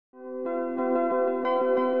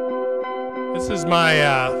This is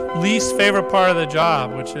my least favorite part of the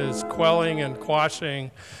job, which is quelling and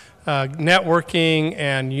quashing networking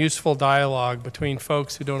and useful dialogue between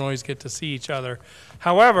folks who don't always get to see each other.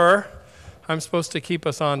 However, I'm supposed to keep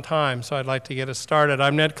us on time, so I'd like to get us started.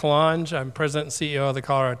 I'm Ned Kalange. I'm President and CEO of the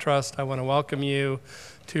Colorado Trust. I want to welcome you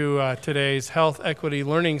to today's Health Equity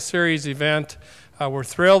Learning Series event. We're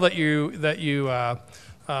thrilled that you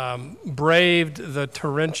braved the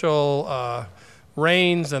torrential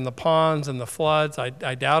rains and the ponds and the floods. I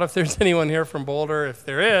doubt if there's anyone here from Boulder. If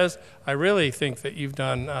there is, I really think that you've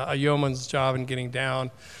done a yeoman's job in getting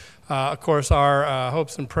down. Of course, our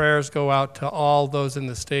hopes and prayers go out to all those in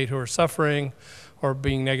the state who are suffering or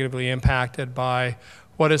being negatively impacted by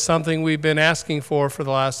what is something we've been asking for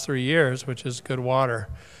the last 3 years, which is good water.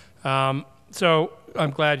 So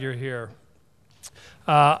I'm glad you're here.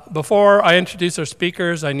 Before I introduce our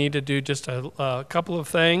speakers, I need to do just a couple of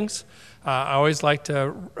things. I always like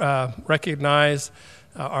to recognize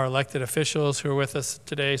our elected officials who are with us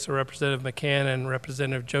today. So Representative McCann and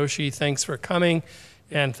Representative Joshi, thanks for coming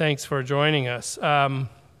and thanks for joining us.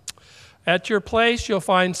 At your place, you'll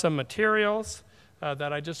find some materials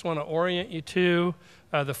that I just want to orient you to.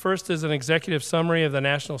 The first is an executive summary of the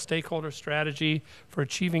National Stakeholder Strategy for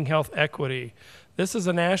Achieving Health Equity. This is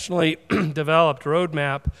a nationally developed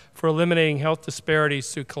roadmap for eliminating health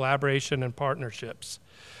disparities through collaboration and partnerships.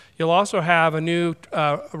 You'll also have a new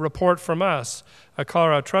report from us, a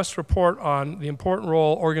Colorado Trust report on the important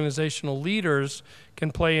role organizational leaders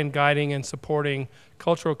can play in guiding and supporting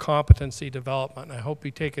cultural competency development. I hope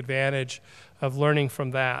you take advantage of learning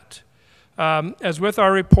from that. As with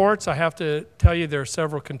our reports, I have to tell you there are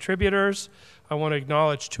several contributors. I want to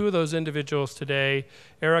acknowledge two of those individuals today.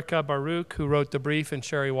 Erica Baruch, who wrote the brief, and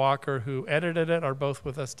Sherry Walker, who edited it, are both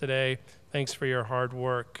with us today. Thanks for your hard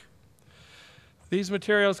work. These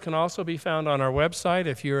materials can also be found on our website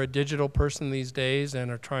if you're a digital person these days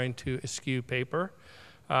and are trying to eschew paper.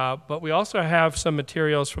 But we also have some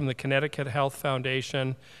materials from the Connecticut Health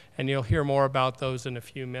Foundation, and you'll hear more about those in a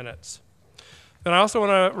few minutes. Then I also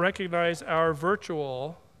want to recognize our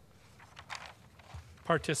virtual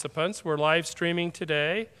participants. We're live streaming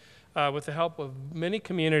today with the help of many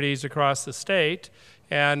communities across the state.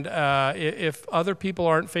 And if other people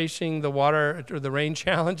aren't facing the water or the rain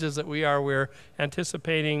challenges that we are, we're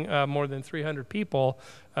anticipating more than 300 people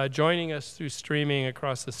joining us through streaming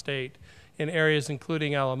across the state in areas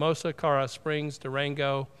including Alamosa, Colorado Springs,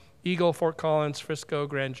 Durango, Eagle, Fort Collins, Frisco,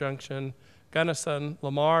 Grand Junction, Gunnison,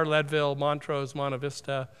 Lamar, Leadville, Montrose, Monte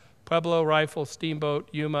Vista, Pueblo, Rifle, Steamboat,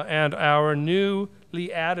 Yuma, and our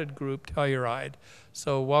newly added group, Telluride.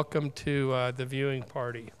 So welcome to the viewing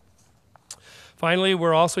party. Finally,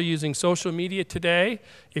 we're also using social media today.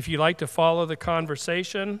 If you'd like to follow the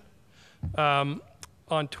conversation on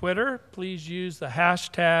Twitter, please use the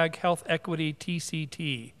hashtag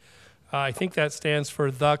HealthEquityTCT. I think that stands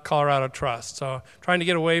for the Colorado Trust. So I'm trying to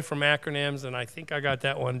get away from acronyms, and I think I got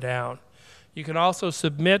that one down. You can also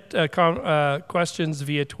submit questions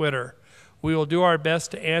via Twitter. We will do our best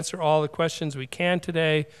to answer all the questions we can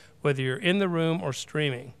today, whether you're in the room or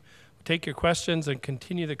streaming. Take your questions and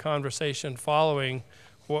continue the conversation following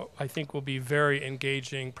what I think will be very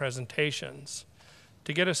engaging presentations.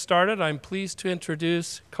 To get us started, I'm pleased to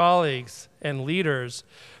introduce colleagues and leaders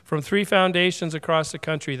from 3 foundations across the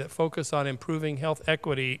country that focus on improving health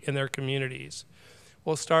equity in their communities.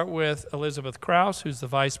 We'll start with Elizabeth Krause, who's the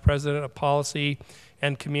Vice President of Policy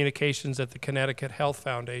and Communications at the Connecticut Health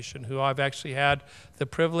Foundation, who I've actually had the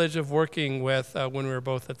privilege of working with when we were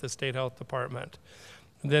both at the State Health Department.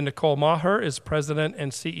 And then Nichole Maher is President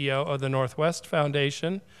and CEO of the Northwest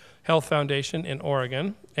Foundation, Health Foundation in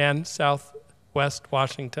Oregon and Southwest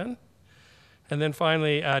Washington. And then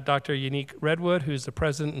finally, Dr. Yanique Redwood, who's the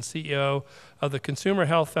President and CEO of the Consumer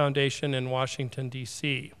Health Foundation in Washington,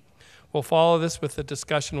 D.C. We'll follow this with a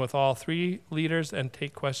discussion with all 3 leaders and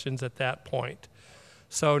take questions at that point.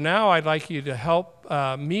 So now I'd like you to help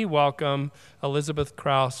me welcome Elizabeth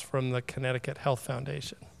Krause from the Connecticut Health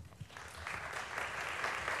Foundation.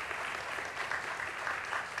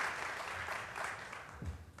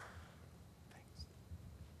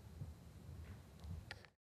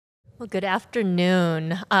 Well, good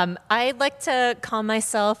afternoon. I'd like to call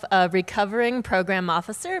myself a recovering program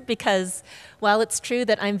officer because while it's true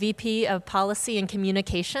that I'm VP of Policy and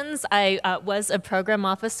Communications, I was a program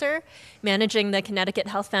officer managing the Connecticut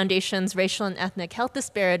Health Foundation's Racial and Ethnic Health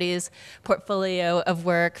Disparities portfolio of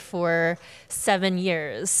work for 7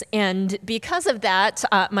 years. And because of that,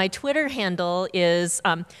 my Twitter handle is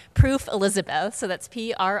Proof Elizabeth, so that's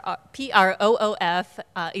P-R-O-O-F,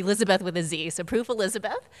 Elizabeth with a Z, so Proof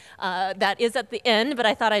Elizabeth. that is at the end, but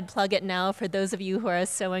I thought I'd plug it now for those of you who are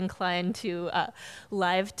so inclined to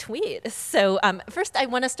live tweet. So first I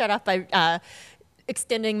want to start off by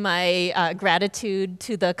extending my gratitude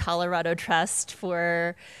to the Colorado Trust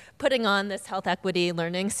for putting on this health equity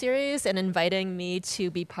learning series and inviting me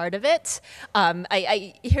to be part of it.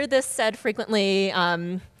 I hear this said frequently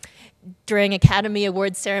during Academy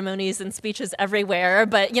Award ceremonies and speeches everywhere,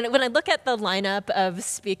 but when I look at the lineup of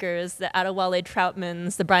speakers, the Adewale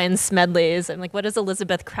Troutmans, the Brian Smedleys, I'm like, what is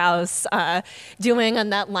Elizabeth Krause doing on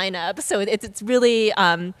that lineup? So it's really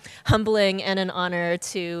humbling and an honor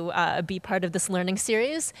to be part of this learning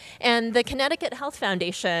series. And the Connecticut Health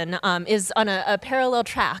Foundation is on a parallel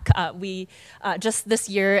track. We just this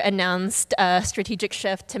year announced a strategic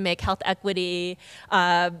shift to make health equity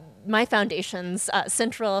my foundation's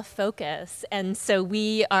central focus. And so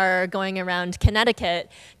we are going around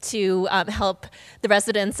Connecticut to help the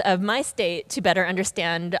residents of my state to better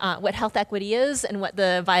understand what health equity is and what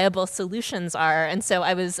the viable solutions are. And so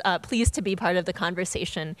I was pleased to be part of the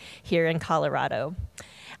conversation here in Colorado.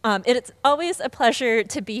 It's always a pleasure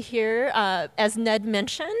to be here. As Ned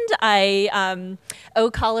mentioned, I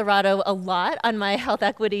owe Colorado a lot on my health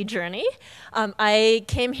equity journey. I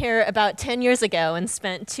came here about 10 years ago and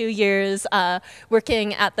spent 2 years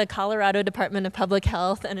working at the Colorado Department of Public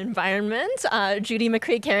Health and Environment. Judy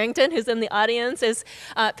McCree-Carrington, who's in the audience, is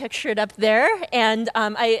pictured up there. And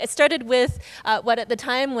I started with what at the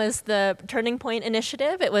time was the Turning Point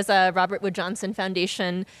Initiative. It was a Robert Wood Johnson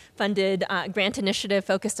Foundation funded grant initiative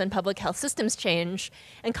focused on public health systems change.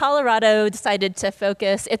 And Colorado decided to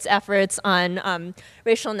focus its efforts on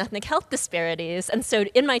racial and ethnic health disparities. And so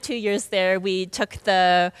in my 2 years there, we took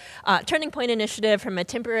the Turning Point Initiative from a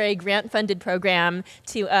temporary grant-funded program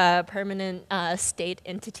to a permanent state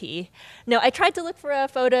entity. Now, I tried to look for a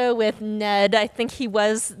photo with Ned. I think he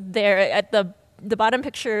was there at the bottom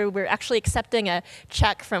picture. We're actually accepting a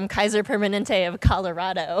check from Kaiser Permanente of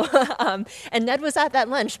Colorado. And Ned was at that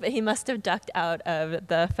lunch, but he must have ducked out of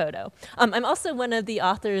the photo. I'm also one of the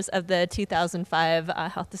authors of the 2005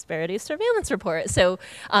 Health Disparities Surveillance Report. So,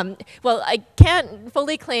 well, I can't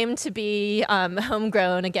fully claim to be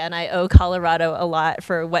homegrown. Again, I owe Colorado a lot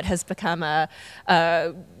for what has become a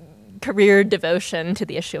career devotion to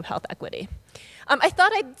the issue of health equity. I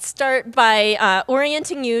thought I'd start by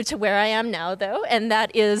orienting you to where I am now, though, and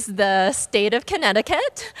that is the state of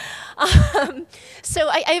Connecticut. So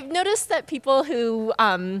I've noticed that people who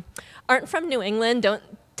aren't from New England don't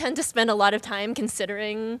tend to spend a lot of time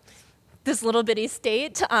considering this little bitty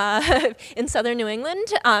state in southern New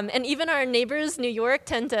England. And even our neighbors, New York,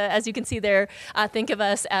 tend to, as you can see there, think of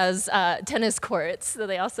us as tennis courts. So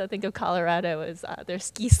they also think of Colorado as their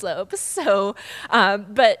ski slopes. So,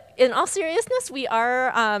 but in all seriousness, we are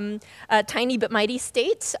a tiny but mighty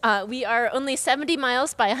state. We are only 70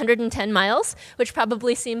 miles by 110 miles, which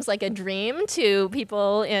probably seems like a dream to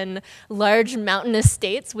people in large mountainous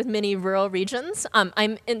states with many rural regions.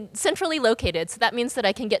 I'm centrally located, so that means that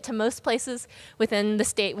I can get to most places within the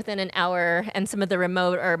state within an hour, and some of the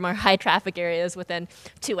remote or more high traffic areas within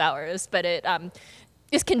 2 hours. But it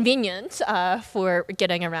is convenient for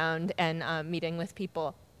getting around and meeting with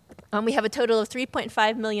people. We have a total of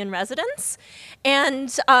 3.5 million residents,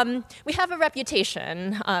 and we have a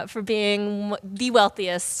reputation for being the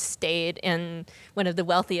wealthiest state in one of the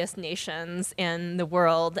wealthiest nations in the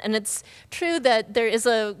world. And it's true that there is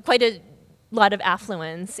quite a lot of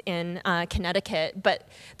affluence in Connecticut, but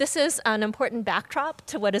this is an important backdrop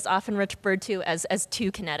to what is often referred to as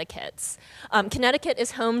two Connecticut's. Connecticut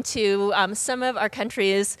is home to some of our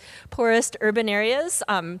country's poorest urban areas,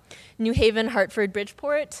 New Haven, Hartford,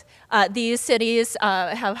 Bridgeport. These cities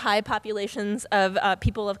have high populations of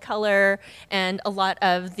people of color and a lot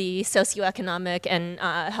of the socioeconomic and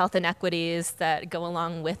health inequities that go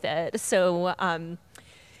along with it. So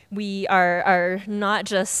we are not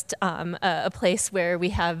just a place where we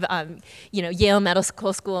have, Yale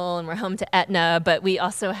Medical School and we're home to Aetna, but we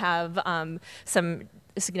also have some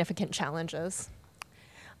significant challenges.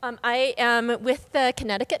 I am with the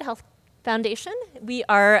Connecticut Health Foundation. We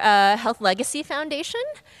are a health legacy foundation.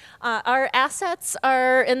 Our assets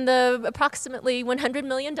are in the approximately $100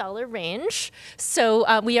 million range.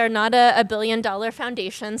 So we are not a billion-dollar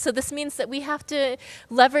foundation. So this means that we have to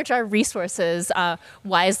leverage our resources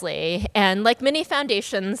wisely. And like many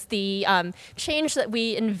foundations, the change that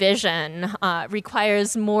we envision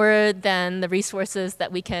requires more than the resources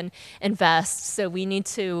that we can invest. So we need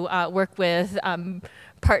to work with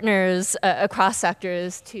partners across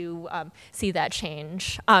sectors to see that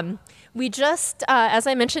change. We just, as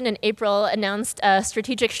I mentioned in April, announced a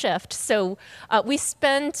strategic shift. So we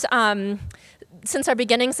spent since our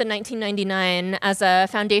beginnings in 1999 as a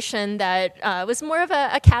foundation that was more of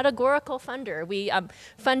a categorical funder. We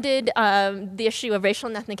funded the issue of racial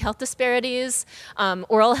and ethnic health disparities,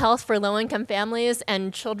 oral health for low-income families,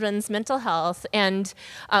 and children's mental health. And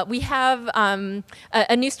we have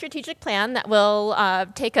a new strategic plan that will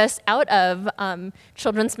take us out of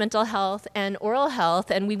children's mental health and oral health,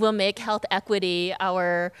 and we will make health equity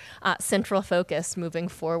our central focus moving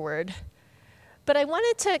forward. But I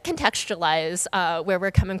wanted to contextualize where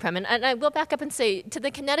we're coming from. And I will back up and say, to the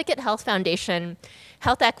Connecticut Health Foundation,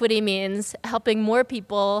 health equity means helping more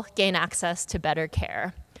people gain access to better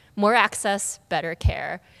care. More access, better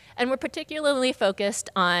care. And we're particularly focused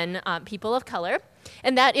on people of color.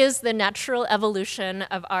 And that is the natural evolution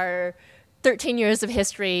of our 13 years of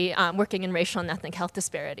history working in racial and ethnic health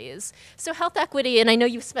disparities. So health equity, and I know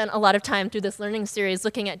you've spent a lot of time through this learning series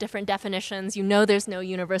looking at different definitions. You know there's no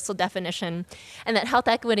universal definition, and that health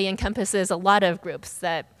equity encompasses a lot of groups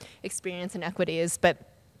that experience inequities. But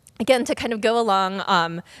again, to kind of go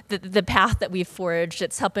along the path that we've forged,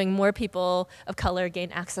 it's helping more people of color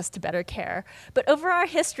gain access to better care. But over our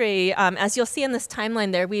history, as you'll see in this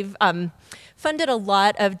timeline there, we've funded a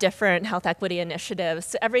lot of different health equity initiatives.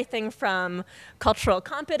 So everything from cultural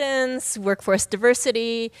competence, workforce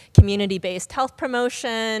diversity, community-based health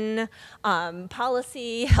promotion,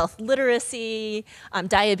 policy, health literacy,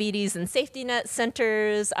 diabetes and safety net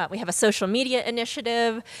centers. We have a social media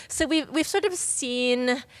initiative. So we've sort of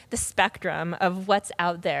seen the spectrum of what's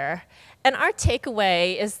out there. And our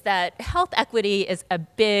takeaway is that health equity is a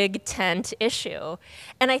big tent issue.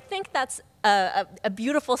 And I think that's a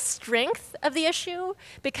beautiful strength of the issue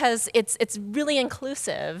because it's really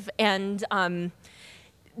inclusive. And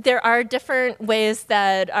there are different ways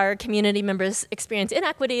that our community members experience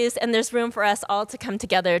inequities, and there's room for us all to come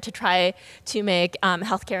together to try to make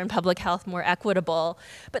healthcare and public health more equitable.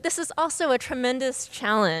 But this is also a tremendous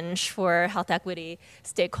challenge for health equity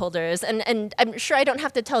stakeholders. And I'm sure I don't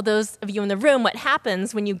have to tell those of you in the room what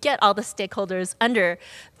happens when you get all the stakeholders under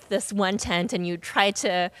this one tent and you try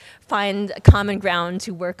to find common ground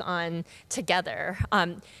to work on together.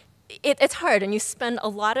 It's hard, and you spend a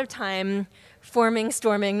lot of time forming,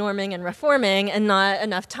 storming, norming, and reforming, and not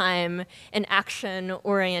enough time in action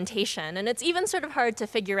orientation. And it's even sort of hard to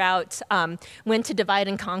figure out when to divide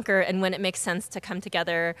and conquer and when it makes sense to come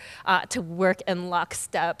together to work in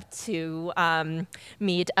lockstep to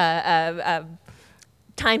meet a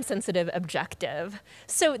time-sensitive objective.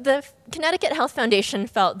 So the Connecticut Health Foundation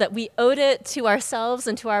felt that we owed it to ourselves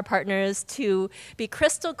and to our partners to be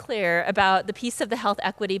crystal clear about the piece of the health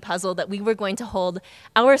equity puzzle that we were going to hold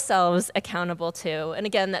ourselves accountable to. And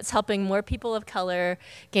again, that's helping more people of color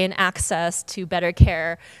gain access to better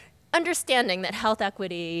care, understanding that health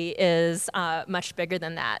equity is much bigger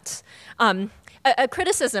than that. A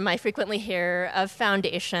criticism I frequently hear of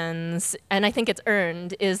foundations, and I think it's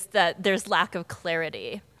earned, is that there's lack of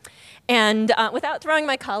clarity. And without throwing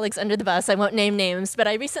my colleagues under the bus, I won't name names, but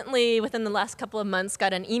I recently, within the last couple of months,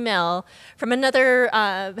 got an email from another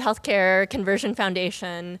healthcare conversion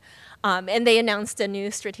foundation, and they announced a new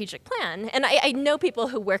strategic plan. And I know people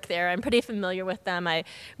who work there. I'm pretty familiar with them. I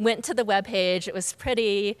went to the webpage. It was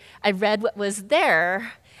pretty. I read what was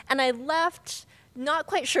there, and I left not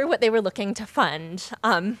quite sure what they were looking to fund.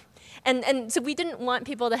 And so we didn't want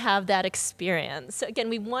people to have that experience. So again,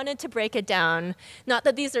 we wanted to break it down, not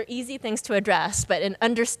that these are easy things to address, but in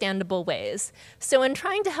understandable ways. So in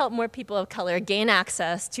trying to help more people of color gain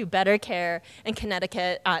access to better care in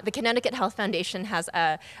Connecticut, the Connecticut Health Foundation has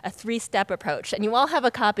a three-step approach. And you all have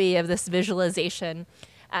a copy of this visualization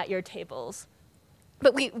at your tables.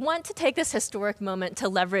 But we want to take this historic moment to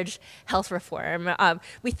leverage health reform.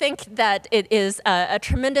 We think that it is a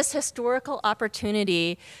tremendous historical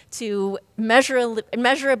opportunity to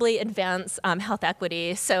measurably advance health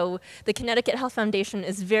equity. So the Connecticut Health Foundation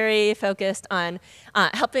is very focused on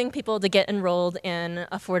helping people to get enrolled in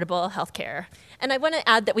affordable health care. And I want to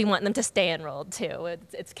add that we want them to stay enrolled too.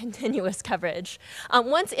 It's continuous coverage.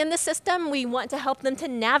 Once in the system, we want to help them to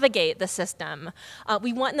navigate the system.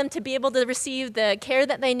 We want them to be able to receive the care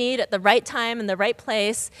that they need at the right time in the right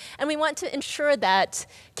place. And we want to ensure that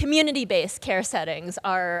community-based care settings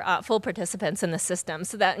are full participants in the system.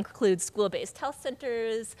 So that includes school-based health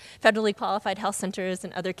centers, federally qualified health centers,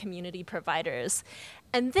 and other community providers.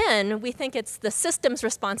 And then we think it's the system's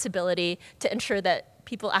responsibility to ensure that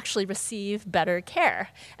people actually receive better care.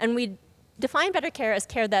 And we define better care as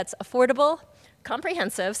care that's affordable,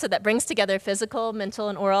 comprehensive, so that brings together physical, mental,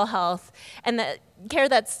 and oral health, and that care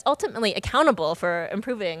that's ultimately accountable for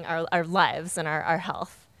improving our lives and our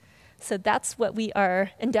health. So that's what we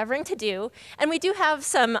are endeavoring to do. And we do have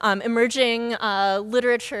some emerging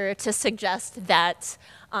literature to suggest that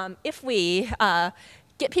if we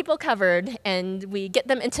get people covered and we get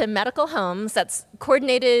them into medical homes, that's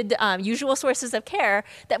coordinated usual sources of care,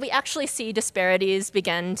 that we actually see disparities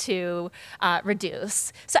begin to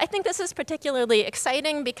reduce. So I think this is particularly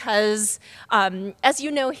exciting because, as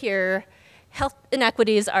you know here, health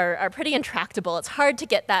inequities are pretty intractable. It's hard to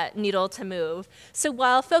get that needle to move. So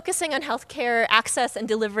while focusing on healthcare access and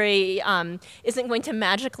delivery isn't going to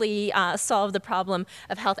magically solve the problem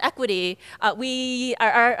of health equity,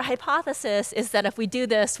 our hypothesis is that if we do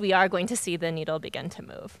this, we are going to see the needle begin to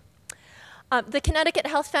move. The Connecticut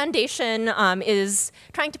Health Foundation is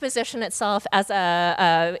trying to position itself as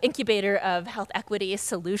an incubator of health equity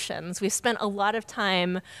solutions. We've spent a lot of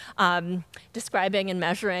time describing and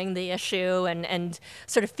measuring the issue and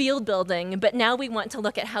sort of field building, but now we want to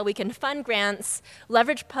look at how we can fund grants,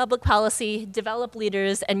 leverage public policy, develop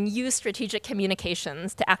leaders, and use strategic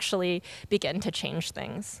communications to actually begin to change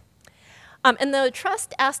things. And the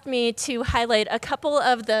trust asked me to highlight a couple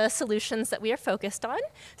of the solutions that we are focused on.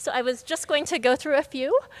 So I was just going to go through a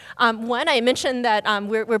few. One, I mentioned that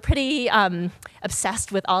we're pretty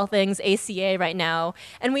obsessed with all things ACA right now.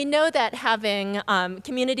 And we know that having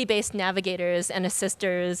community-based navigators and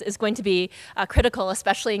assisters is going to be critical,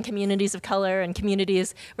 especially in communities of color and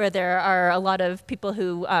communities where there are a lot of people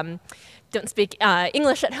who don't speak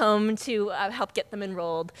English at home to help get them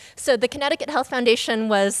enrolled. So the Connecticut Health Foundation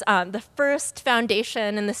was the first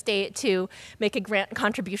foundation in the state to make a grant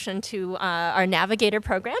contribution to our Navigator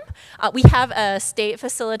program. We have a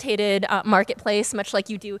state-facilitated marketplace, much like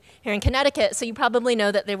you do here in Connecticut, so you probably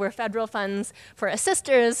know that there were federal funds for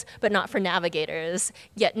assisters, but not for navigators,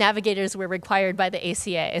 yet navigators were required by the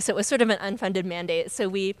ACA, so it was sort of an unfunded mandate. So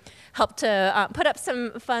we helped to put up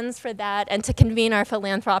some funds for that and to convene our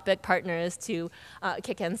philanthropic partners to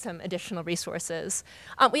kick in some additional resources.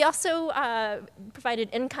 We also provided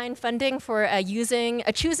in-kind funding for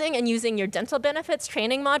choosing and using your dental benefits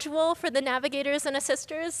training module for the navigators and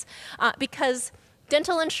assisters, because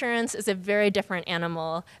dental insurance is a very different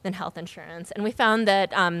animal than health insurance. And we found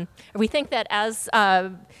that, we think that as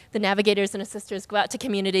the navigators and assisters go out to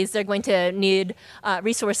communities, they're going to need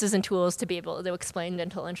resources and tools to be able to explain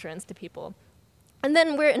dental insurance to people. And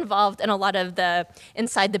then we're involved in a lot of the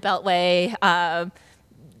inside the Beltway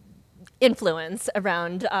influence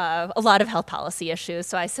around a lot of health policy issues.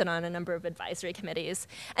 So I sit on a number of advisory committees.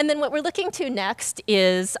 And then what we're looking to next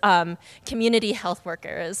is community health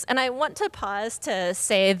workers. And I want to pause to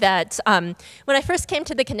say that when I first came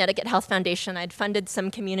to the Connecticut Health Foundation, I'd funded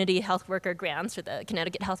some community health worker grants, or the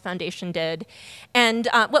Connecticut Health Foundation did. And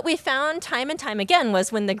what we found time and time again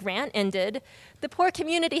was when the grant ended, the poor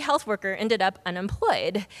community health worker ended up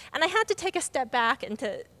unemployed. And I had to take a step back and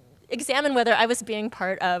to examine whether I was being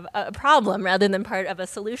part of a problem rather than part of a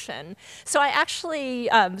solution. So I actually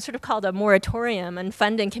sort of called a moratorium on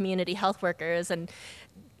funding community health workers, and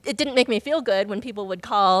it didn't make me feel good when people would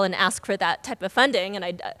call and ask for that type of funding, and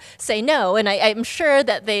I'd say no, and I'm sure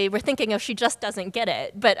that they were thinking, oh, she just doesn't get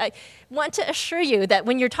it. But I want to assure you that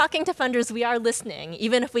when you're talking to funders, we are listening,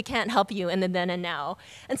 even if we can't help you in the then and now.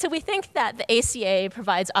 And so we think that the ACA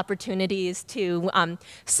provides opportunities to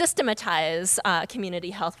systematize community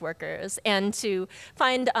health workers and to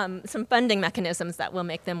find some funding mechanisms that will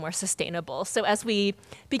make them more sustainable. So as we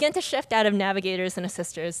begin to shift out of navigators and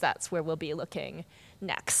assisters, that's where we'll be looking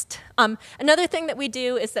next. Another thing that we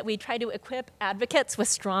do is that we try to equip advocates with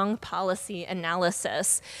strong policy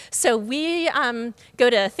analysis. So we go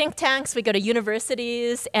to think tanks, we go to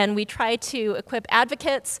universities, and we try to equip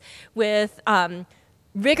advocates with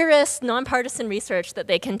rigorous, nonpartisan research that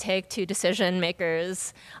they can take to decision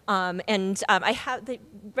makers. I have,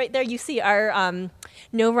 right there you see our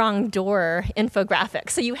No Wrong Door infographic.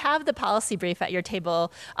 So you have the policy brief at your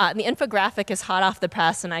table. The infographic is hot off the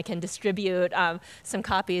press, and I can distribute some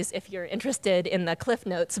copies if you're interested in the Cliff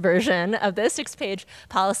Notes version of the 6-page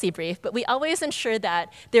policy brief. But we always ensure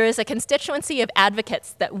that there is a constituency of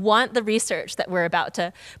advocates that want the research that we're about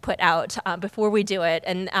to put out before we do it,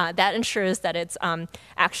 and that ensures that it's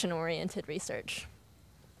action-oriented research.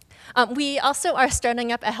 We also are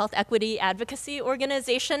starting up a health equity advocacy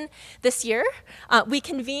organization this year. We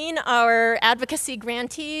convene our advocacy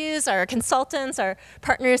grantees, our consultants, our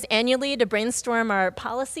partners annually to brainstorm our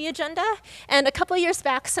policy agenda. And a couple years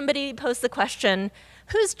back, somebody posed the question,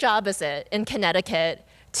 whose job is it in Connecticut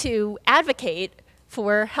to advocate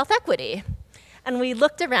for health equity? And we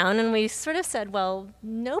looked around and we sort of said, well,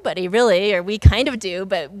 nobody really, or we kind of do,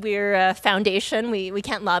 but we're a foundation. We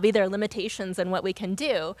can't lobby. There are limitations on what we can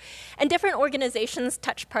do. And different organizations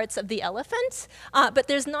touch parts of the elephant, but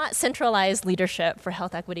there's not centralized leadership for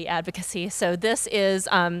health equity advocacy. So this is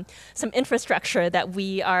some infrastructure that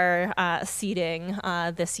we are seeding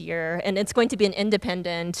this year. And it's going to be an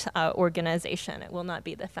independent organization. It will not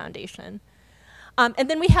be the foundation. And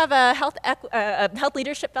then we have a Health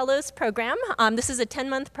Leadership Fellows program. This is a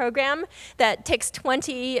 10-month program that takes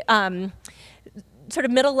 20 sort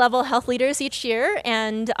of middle-level health leaders each year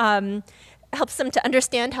and helps them to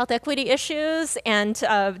understand health equity issues and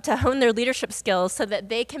to hone their leadership skills so that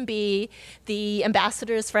they can be the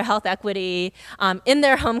ambassadors for health equity in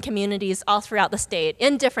their home communities all throughout the state,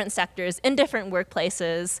 in different sectors, in different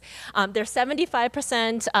workplaces. They're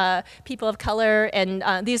 75% people of color, and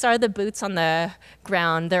these are the boots on the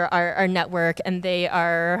ground. They're our network, and they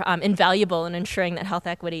are invaluable in ensuring that health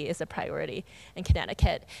equity is a priority in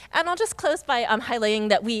Connecticut. And I'll just close by highlighting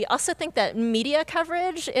that we also think that media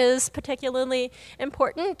coverage is particularly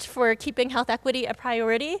important for keeping health equity a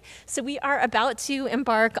priority. So we are about to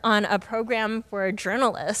embark on a program for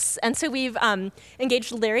journalists. And so we've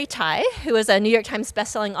engaged Larry Tai, who is a New York Times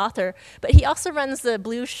bestselling author, but he also runs the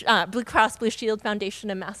Blue Cross Blue Shield Foundation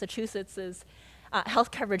in Massachusetts' Health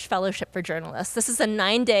Coverage Fellowship for Journalists. This is a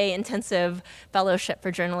 9-day intensive fellowship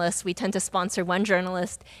for journalists. We tend to sponsor one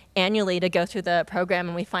journalist annually to go through the program,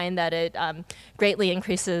 and we find that it greatly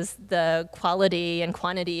increases the quality and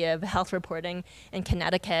quantity of health reporting in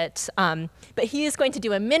Connecticut. But he is going to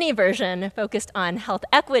do a mini version focused on health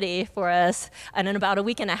equity for us in about a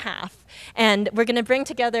week and a half. And we're going to bring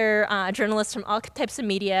together journalists from all types of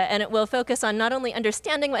media, and it will focus on not only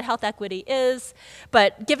understanding what health equity is,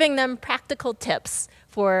 but giving them practical tips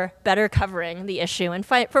for better covering the issue and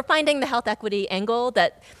for finding the health equity angle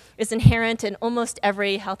that is inherent in almost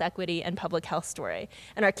every health equity and public health story.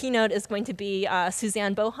 And our keynote is going to be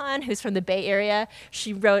Suzanne Bohan, who's from the Bay Area.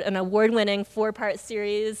 She wrote an award-winning 4-part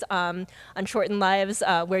series on shortened lives,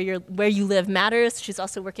 Where You Live Matters. She's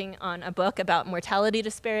also working on a book about mortality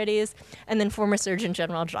disparities. And then former Surgeon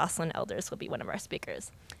General Jocelyn Elders will be one of our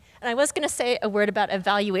speakers. And I was going to say a word about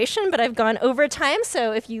evaluation, but I've gone over time,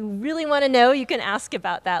 so if you really want to know, you can ask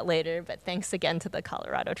about that later. But thanks again to the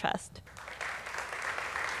Colorado Trust.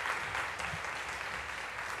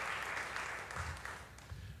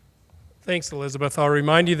 Thanks, Elizabeth. I'll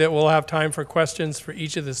remind you that we'll have time for questions for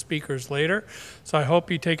each of the speakers later. So I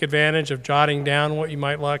hope you take advantage of jotting down what you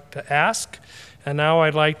might like to ask. And now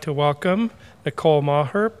I'd like to welcome Nichole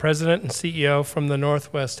Maher, President and CEO from the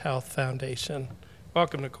Northwest Health Foundation.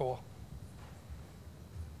 Welcome, Nichole.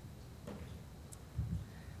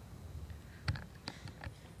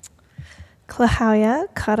 Klahauya,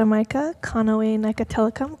 Karamaika, Kanoe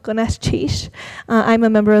Nakatelekam, Gonesh Chish. I'm a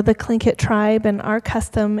member of the Tlingit tribe, and our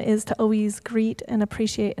custom is to always greet and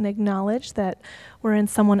appreciate and acknowledge that we're in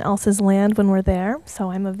someone else's land when we're there,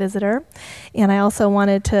 so I'm a visitor. And I also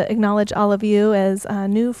wanted to acknowledge all of you as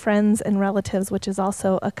new friends and relatives, which is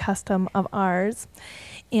also a custom of ours.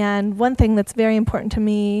 And one thing that's very important to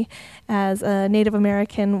me as a Native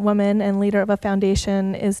American woman and leader of a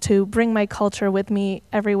foundation is to bring my culture with me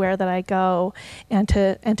everywhere that I go and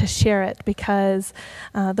to share it, because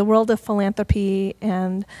the world of philanthropy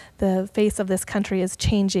and the face of this country is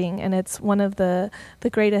changing, and it's one of the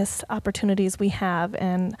greatest opportunities we have,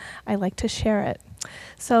 and I like to share it.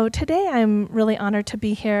 So today I'm really honored to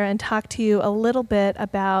be here and talk to you a little bit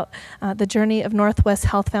about the journey of Northwest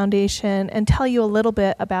Health Foundation and tell you a little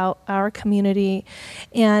bit about our community.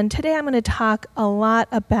 And today I'm going to talk a lot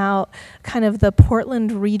about kind of the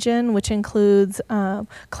Portland region, which includes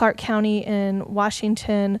Clark County in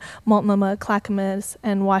Washington, Multnomah, Clackamas,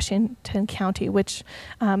 and Washington County, which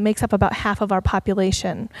makes up about half of our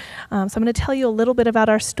population. So I'm going to tell you a little bit about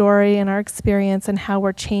our story and our experience and how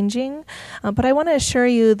we're changing. But I want to assure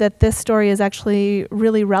you that this story is actually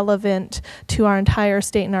really relevant to our entire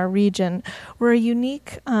state and our region. We're a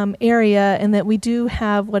unique area in that we do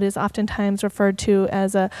have what is oftentimes referred to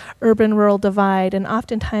as a urban-rural divide, and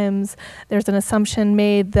oftentimes there's an assumption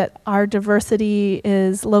made that our diversity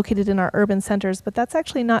is located in our urban centers, but that's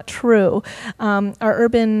actually not true. Our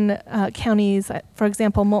urban counties, for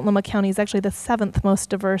example, Multnomah County is actually the 7th most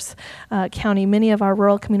diverse county. Many of our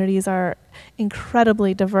rural communities are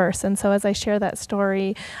incredibly diverse, and so as I share that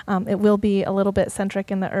story, it will be a little bit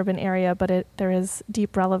centric in the urban area, but there is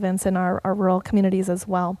deep relevance in our rural communities as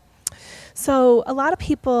well. So a lot of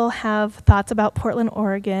people have thoughts about Portland,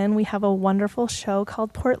 Oregon. We have a wonderful show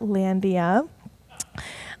called Portlandia.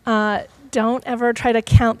 don't ever try to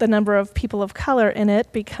count the number of people of color in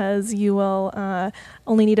it, because you will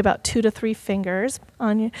only need about 2 to 3 fingers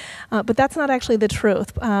on you. But that's not actually the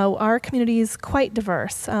truth. Our community is quite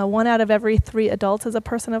diverse. 1 out of every 3 adults is a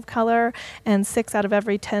person of color, and 6 out of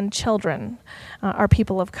every 10 children are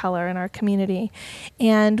people of color in our community.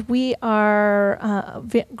 And we are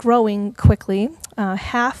growing quickly.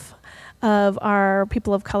 Half of our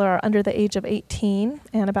people of color are under the age of 18,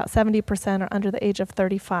 and about 70% are under the age of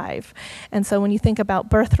 35. And so when you think about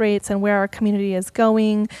birth rates and where our community is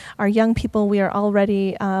going, our young people, we are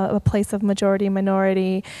already a place of majority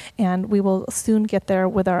minority, and we will soon get there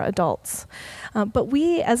with our adults. But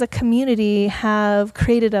we as a community have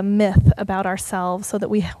created a myth about ourselves so that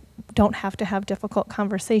we don't have to have difficult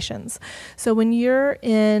conversations. So when you're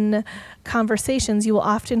in conversations, you will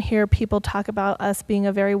often hear people talk about us being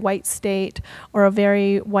a very white state or a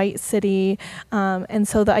very white city. And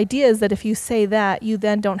so the idea is that if you say that, you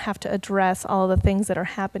then don't have to address all of the things that are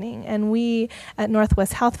happening. And we at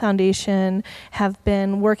Northwest Health Foundation have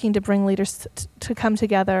been working to bring leaders to come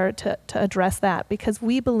together to address that, because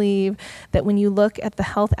we believe that when you look at the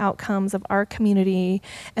health outcomes of our community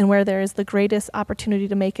and where there is the greatest opportunity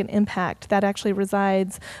to make an impact, that actually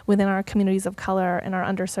resides within our communities of color and our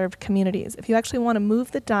underserved communities. If you actually want to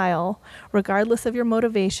move the dial, regardless of your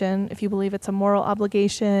motivation, if you believe it's a moral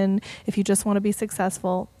obligation, if you just want to be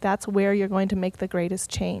successful, that's where you're going to make the greatest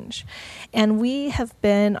change. And we have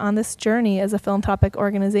been on this journey as a philanthropic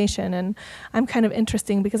organization, and I'm kind of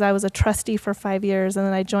interesting because I was a trustee for 5 years, and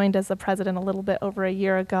then I joined as the president a little bit over a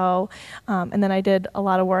year ago, and then I did a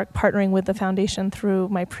lot of work partnering with the foundation through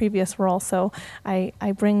my previous role, so I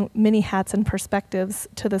bring many hats and perspectives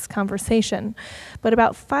to this conversation. But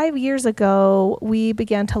about 5 years ago, we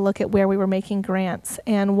began to look at where we were making grants.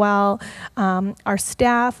 And while our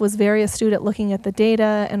staff was very astute at looking at the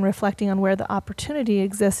data and reflecting on where the opportunity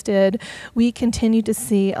existed, we continued to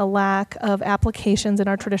see a lack of applications in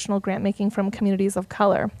our traditional grant making from communities of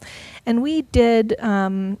color. And we did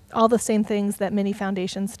all the same things that many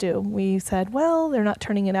foundations do. We said, well, they're not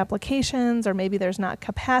turning in applications, or maybe there's not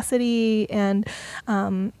capacity, and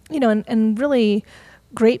and really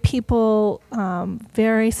great people,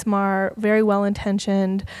 very smart, very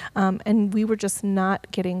well-intentioned, and we were just not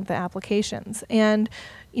getting the applications. And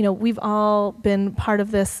we've all been part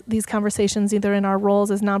of these conversations, either in our roles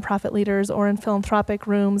as nonprofit leaders or in philanthropic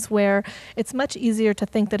rooms, where it's much easier to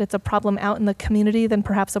think that it's a problem out in the community than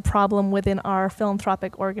perhaps a problem within our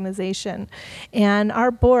philanthropic organization. And our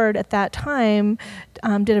board at that time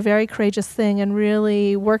did a very courageous thing and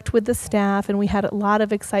really worked with the staff, and we had a lot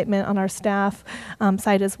of excitement on our staff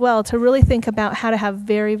side as well, to really think about how to have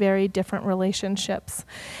very, very different relationships.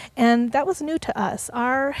 And that was new to us.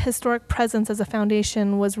 Our historic presence as a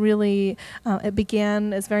foundation was really, it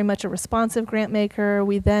began as very much a responsive grant maker.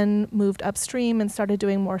 We then moved upstream and started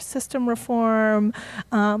doing more system reform.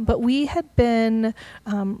 But we had been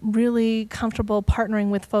really comfortable partnering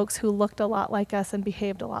with folks who looked a lot like us and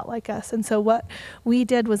behaved a lot like us. And so what we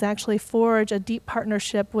did was actually forge a deep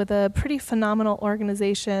partnership with a pretty phenomenal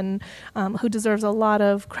organization who deserves a lot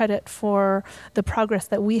of credit for the progress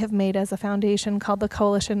that we have made as a foundation, called the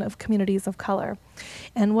Coalition of Communities of Color.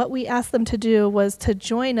 And what we asked them to do was to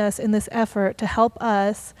join us in this effort to help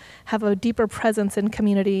us have a deeper presence in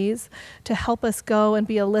communities, to help us go and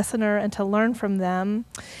be a listener and to learn from them.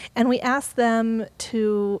 And we asked them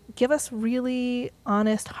to give us really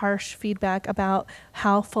honest, harsh feedback about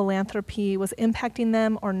how philanthropy was impacting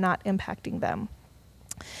them or not impacting them.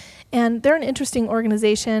 And they're an interesting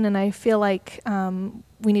organization, and I feel like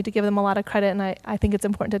we need to give them a lot of credit, and I think it's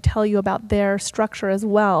important to tell you about their structure as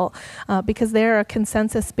well, because they're a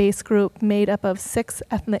consensus-based group made up of 6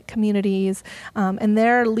 ethnic communities, and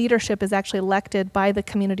their leadership is actually elected by the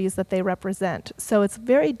communities that they represent. So it's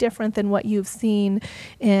very different than what you've seen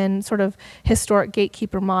in sort of historic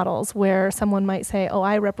gatekeeper models, where someone might say, oh,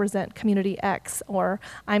 I represent community X, or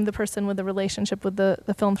I'm the person with the relationship with the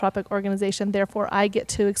philanthropic organization, therefore I get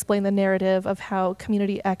to explain the narrative of how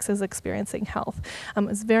community X is experiencing health.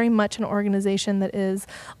 It's very much an organization that is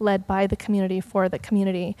led by the community for the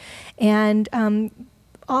community. And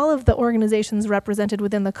all of the organizations represented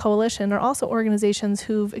within the coalition are also organizations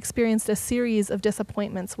who've experienced a series of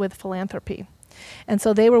disappointments with philanthropy. And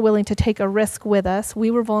so they were willing to take a risk with us.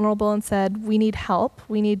 We were vulnerable and said, we need help,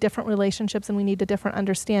 we need different relationships, and we need a different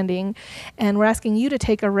understanding. And we're asking you to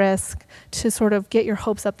take a risk to sort of get your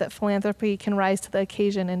hopes up that philanthropy can rise to the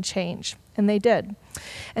occasion and change. And they did.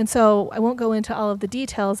 And so I won't go into all of the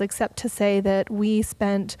details except to say that we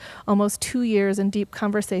spent almost 2 years in deep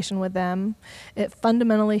conversation with them. It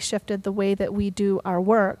fundamentally shifted the way that we do our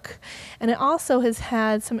work. And it also has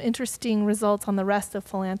had some interesting results on the rest of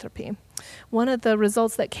philanthropy. One of the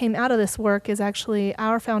results that came out of this work is actually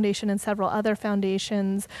our foundation and several other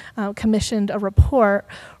foundations commissioned a report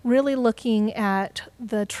really looking at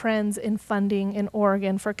the trends in funding in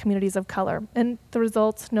Oregon for communities of color. And the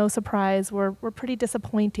results, no surprise, were pretty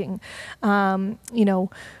disappointing.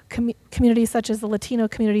 Communities such as the Latino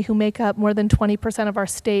community, who make up more than 20% of our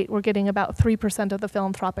state, were getting about 3% of the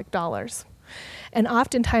philanthropic dollars. And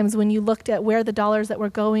oftentimes when you looked at where the dollars that were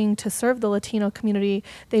going to serve the Latino community,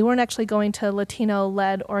 they weren't actually going to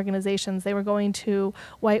Latino-led organizations. They were going to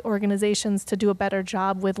white organizations to do a better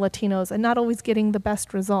job with Latinos and not always getting the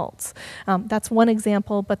best results. That's one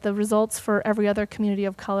example, but the results for every other community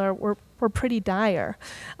of color were pretty dire.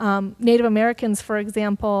 Native Americans, for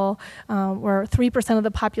example, were 3% of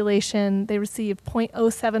the population. They received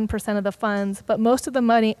 0.07% of the funds, but most of the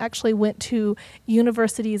money actually went to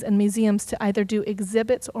universities and museums to either do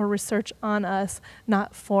exhibits or research on us,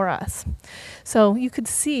 not for us. So you could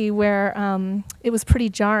see where it was pretty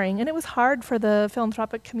jarring, and it was hard for the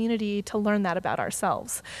philanthropic community to learn that about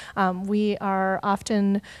ourselves. We are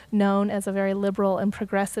often known as a very liberal and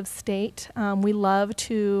progressive state. We love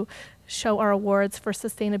to show our awards for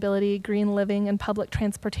sustainability, green living, and public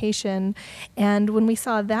transportation. And when we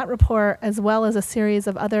saw that report, as well as a series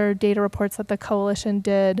of other data reports that the coalition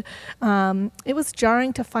did, it was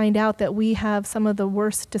jarring to find out that we have some of the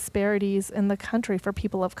worst disparities in the country for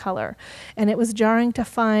people of color. And it was jarring to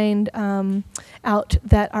find out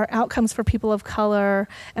that our outcomes for people of color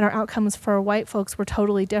and our outcomes for white folks were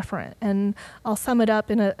totally different. And I'll sum it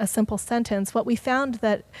up in a simple sentence. What we found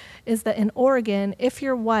is that in Oregon, if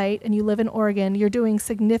you're white and you live in Oregon, you're doing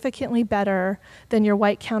significantly better than your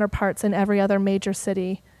white counterparts in every other major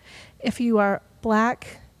city. If you are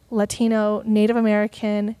Black, Latino, Native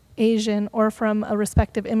American, Asian, or from a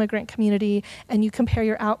respective immigrant community, and you compare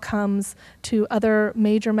your outcomes to other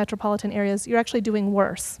major metropolitan areas, you're actually doing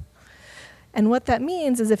worse. And what that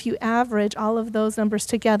means is if you average all of those numbers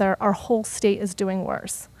together, our whole state is doing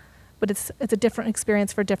worse. But it's a different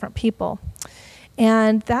experience for different people.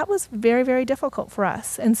 And that was very, very difficult for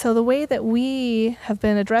us. And so the way that we have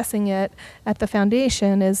been addressing it at the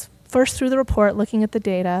foundation is first through the report, looking at the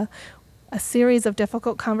data, a series of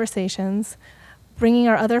difficult conversations, bringing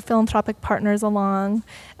our other philanthropic partners along,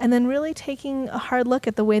 and then really taking a hard look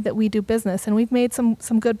at the way that we do business. And we've made some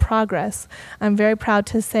good progress. I'm very proud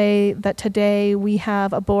to say that today we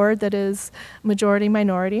have a board that is majority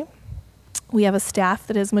minority. We have a staff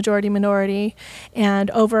that is majority minority,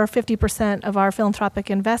 and over 50% of our philanthropic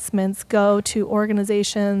investments go to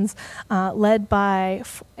organizations led by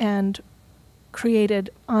and created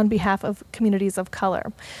on behalf of communities of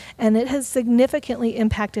color. And it has significantly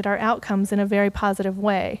impacted our outcomes in a very positive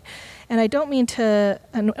way. And I don't mean to,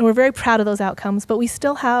 and we're very proud of those outcomes, but we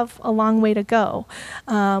still have a long way to go.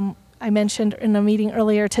 I mentioned in a meeting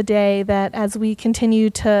earlier today that as we continue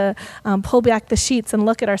to pull back the sheets and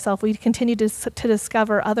look at ourselves, we continue to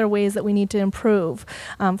discover other ways that we need to improve.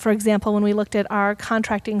 For example, when we looked at our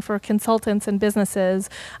contracting for consultants and businesses,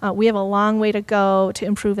 we have a long way to go to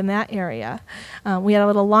improve in that area. We had a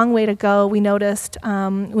little long way to go. We noticed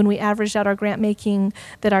when we averaged out our grant making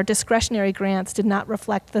that our discretionary grants did not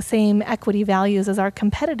reflect the same equity values as our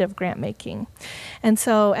competitive grant making. And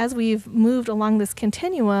so as we've moved along this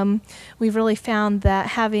continuum, we've really found that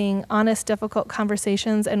having honest, difficult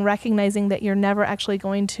conversations and recognizing that you're never actually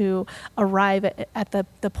going to arrive at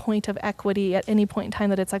the point of equity at any point in time,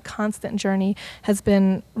 that it's a constant journey, has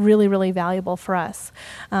been really, really valuable for us.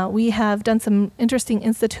 We have done some interesting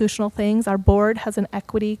institutional things. Our board has an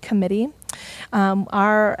equity committee.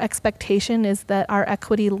 Our expectation is that our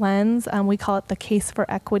equity lens, we call it the case for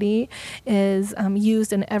equity, is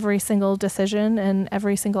used in every single decision and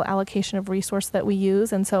every single allocation of resource that we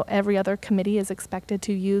use, and so every other committee is expected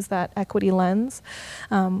to use that equity lens.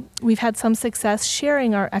 We've had some success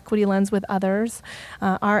sharing our equity lens with others.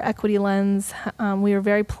 Our equity lens, we were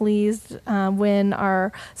very pleased when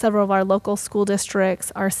several of our local school districts,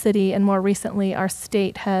 our city, and more recently our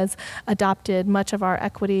state has adopted much of our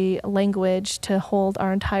equity language to hold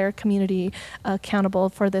our entire community accountable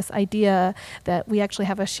for this idea that we actually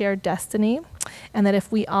have a shared destiny, and that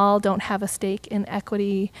if we all don't have a stake in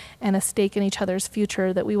equity and a stake in each other's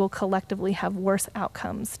future, that we will collectively have worse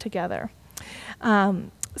outcomes together.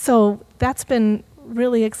 So that's been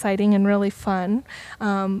really exciting and really fun,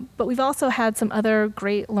 but we've also had some other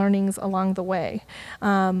great learnings along the way.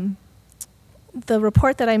 the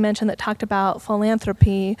report that I mentioned that talked about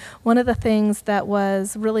philanthropy, one of the things that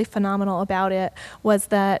was really phenomenal about it was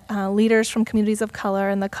that leaders from communities of color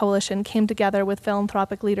and the coalition came together with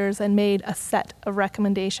philanthropic leaders and made a set of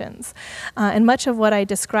recommendations. And much of what I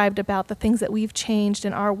described about the things that we've changed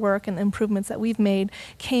in our work and the improvements that we've made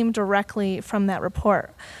came directly from that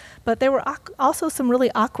report. But there were also some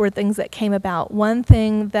really awkward things that came about. One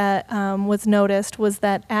thing that was noticed was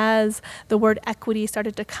that as the word equity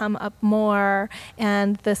started to come up more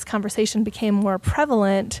and this conversation became more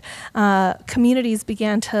prevalent, communities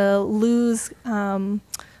began to lose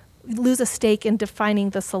a stake in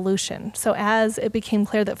defining the solution. So as it became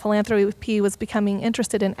clear that philanthropy was becoming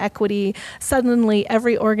interested in equity, suddenly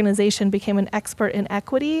every organization became an expert in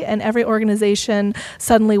equity, and every organization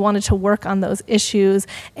suddenly wanted to work on those issues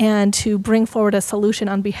and to bring forward a solution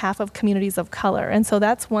on behalf of communities of color. And so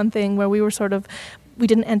that's one thing where we were we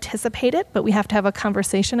didn't anticipate it, but we have to have a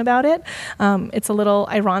conversation about it. It's a little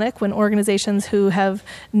ironic when organizations who have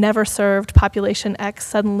never served population X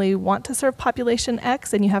suddenly want to serve population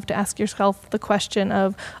X, and you have to ask yourself the question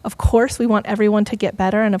of course we want everyone to get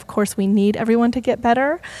better, and of course we need everyone to get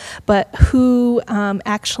better, but who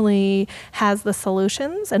actually has the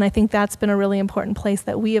solutions? And I think that's been a really important place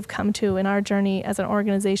that we have come to in our journey as an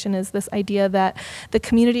organization, is this idea that the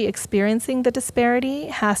community experiencing the disparity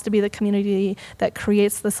has to be the community that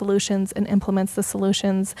creates the solutions and implements the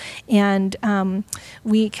solutions. And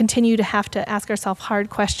we continue to have to ask ourselves hard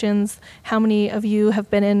questions. How many of you have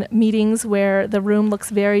been in meetings where the room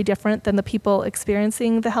looks very different than the people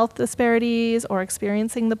experiencing the health disparities or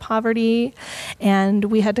experiencing the poverty? And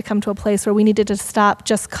we had to come to a place where we needed to stop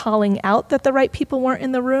just calling out that the right people weren't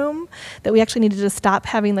in the room, that we actually needed to stop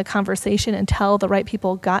having the conversation until the right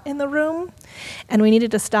people got in the room. And we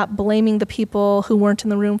needed to stop blaming the people who weren't in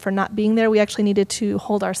the room for not being there. We actually needed to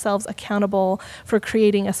hold ourselves accountable for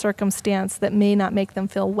creating a circumstance that may not make them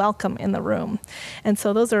feel welcome in the room. And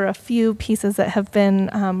so those are a few pieces that have been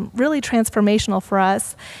really transformational for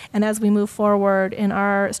us. And as we move forward in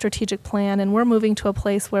our strategic plan, and we're moving to a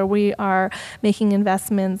place where we are making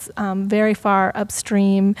investments very far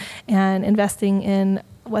upstream and investing in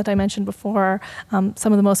what I mentioned before,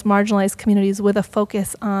 some of the most marginalized communities with a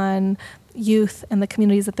focus on youth and the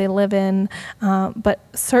communities that they live in, but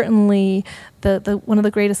certainly one of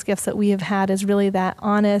the greatest gifts that we have had is really that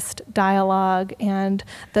honest dialogue and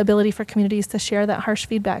the ability for communities to share that harsh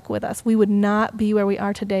feedback with us. We would not be where we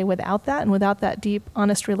are today without that, and without that deep,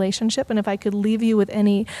 honest relationship. And if I could leave you with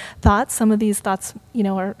any thoughts, some of these thoughts,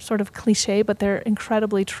 are sort of cliche, but they're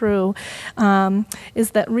incredibly true,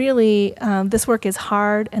 is that really this work is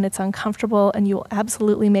hard and it's uncomfortable, and you will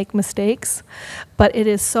absolutely make mistakes, but it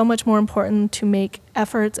is so much more important to make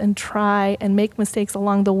efforts and try and make mistakes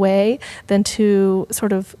along the way than to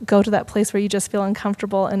sort of go to that place where you just feel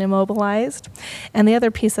uncomfortable and immobilized. And the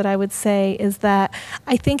other piece that I would say is that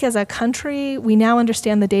I think as a country, we now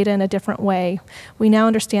understand the data in a different way. We now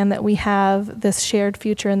understand that we have this shared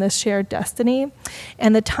future and this shared destiny.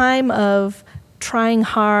 And the time of trying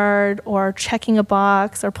hard or checking a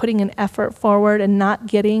box or putting an effort forward and not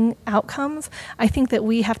getting outcomes, I think that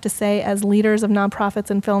we have to say as leaders of nonprofits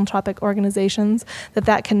and philanthropic organizations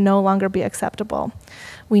that can no longer be acceptable.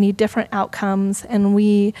 We need different outcomes, and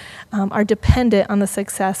we are dependent on the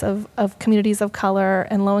success of communities of color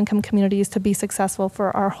and low-income communities to be successful,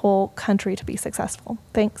 for our whole country to be successful.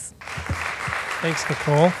 Thanks. Thanks,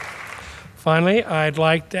 Nichole. Finally, I'd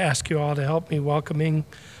like to ask you all to help me welcoming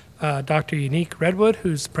Dr. Yanique Redwood,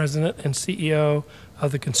 who's President and CEO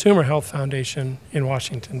of the Consumer Health Foundation in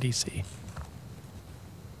Washington, D.C.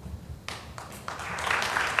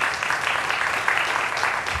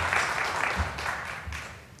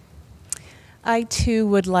 I, too,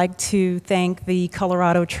 would like to thank the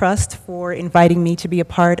Colorado Trust for inviting me to be a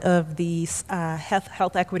part of the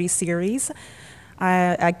Health Equity Series.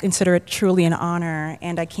 I consider it truly an honor,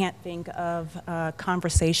 and I can't think of a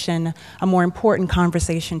more important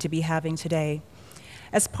conversation to be having today.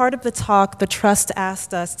 As part of the talk, the Trust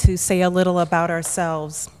asked us to say a little about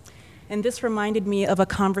ourselves. And this reminded me of a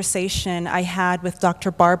conversation I had with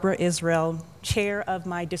Dr. Barbara Israel, chair of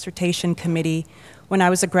my dissertation committee, when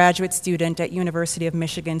I was a graduate student at University of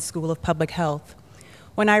Michigan School of Public Health.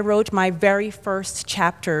 When I wrote my very first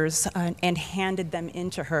chapters and handed them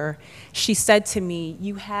into her, she said to me,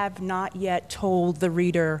 "You have not yet told the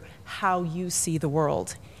reader how you see the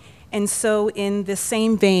world." And so in the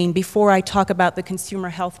same vein, before I talk about the Consumer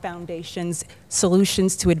Health Foundation's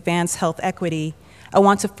solutions to advance health equity, I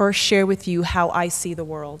want to first share with you how I see the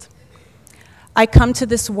world. I come to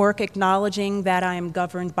this work acknowledging that I am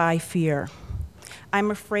governed by fear.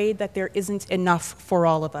 I'm afraid that there isn't enough for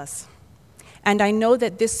all of us. And I know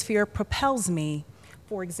that this fear propels me,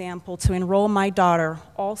 for example, to enroll my daughter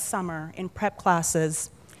all summer in prep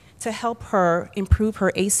classes to help her improve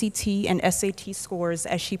her ACT and SAT scores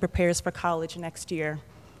as she prepares for college next year.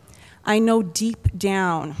 I know deep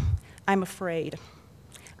down I'm afraid.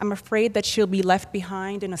 I'm afraid that she'll be left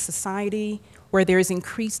behind in a society where there is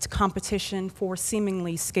increased competition for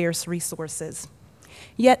seemingly scarce resources.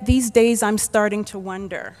 Yet these days I'm starting to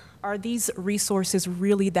wonder, are these resources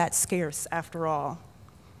really that scarce after all?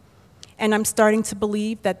 And I'm starting to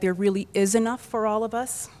believe that there really is enough for all of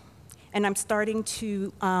us, and I'm starting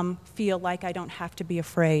to feel like I don't have to be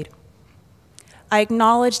afraid. I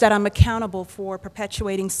acknowledge that I'm accountable for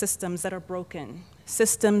perpetuating systems that are broken,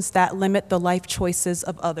 systems that limit the life choices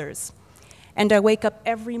of others. And I wake up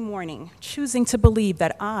every morning choosing to believe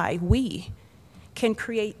that we can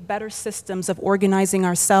create better systems of organizing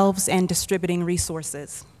ourselves and distributing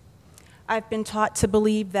resources. I've been taught to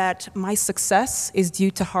believe that my success is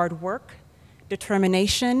due to hard work,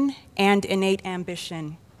 determination, and innate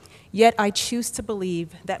ambition. Yet I choose to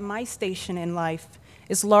believe that my station in life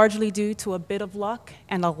is largely due to a bit of luck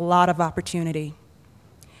and a lot of opportunity.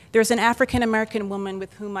 There's an African-American woman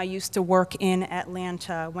with whom I used to work in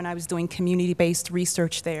Atlanta when I was doing community-based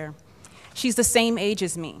research there. She's the same age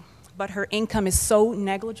as me, but her income is so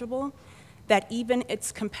negligible that even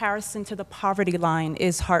its comparison to the poverty line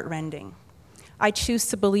is heartrending. I choose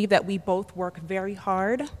to believe that we both work very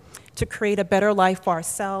hard to create a better life for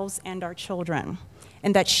ourselves and our children,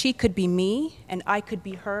 and that she could be me and I could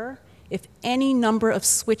be her if any number of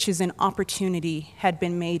switches in opportunity had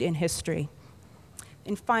been made in history.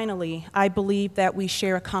 And finally, I believe that we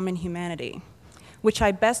share a common humanity, which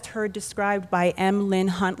I best heard described by M. Lynn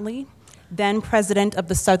Huntley, then president of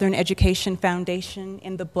the Southern Education Foundation,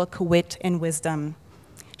 in the book Wit and Wisdom.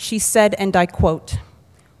 She said, and I quote,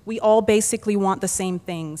 "We all basically want the same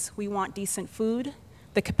things. We want decent food,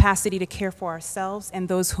 the capacity to care for ourselves and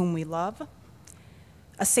those whom we love,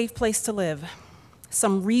 a safe place to live,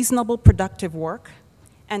 some reasonable productive work,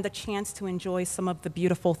 and the chance to enjoy some of the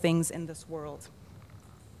beautiful things in this world."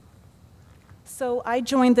 So I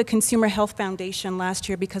joined the Consumer Health Foundation last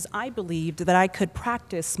year because I believed that I could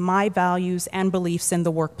practice my values and beliefs in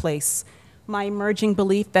the workplace. My emerging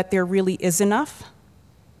belief that there really is enough,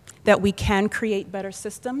 that we can create better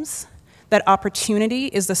systems, that opportunity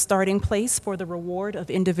is the starting place for the reward of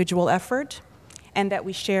individual effort, and that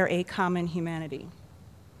we share a common humanity.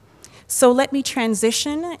 So let me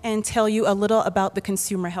transition and tell you a little about the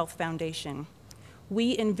Consumer Health Foundation.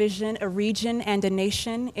 We envision a region and a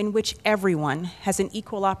nation in which everyone has an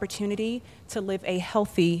equal opportunity to live a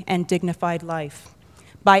healthy and dignified life.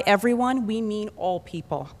 By everyone, we mean all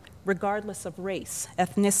people, regardless of race,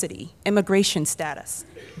 ethnicity, immigration status,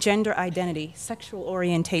 gender identity, sexual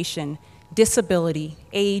orientation, disability,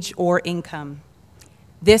 age, or income.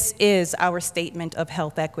 This is our statement of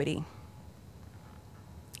health equity.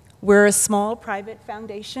 We're a small private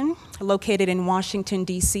foundation located in Washington,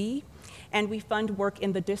 D.C., and we fund work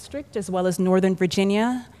in the district as well as Northern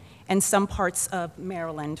Virginia and some parts of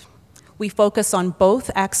Maryland. We focus on both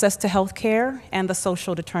access to health care and the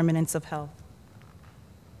social determinants of health.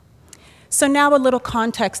 So now a little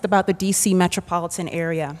context about the DC metropolitan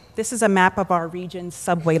area. This is a map of our region's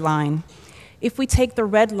subway line. If we take the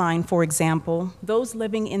red line, for example, those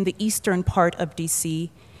living in the eastern part of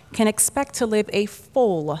DC can expect to live a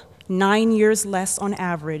full 9 years less on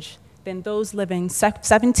average than those living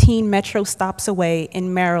 17 metro stops away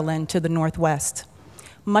in Maryland to the northwest.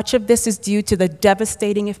 Much of this is due to the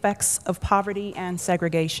devastating effects of poverty and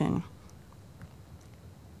segregation.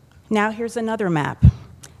 Now here's another map.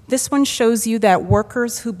 This one shows you that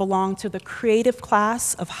workers who belong to the creative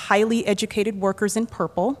class of highly educated workers in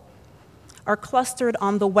purple are clustered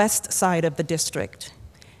on the west side of the district,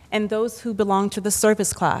 and those who belong to the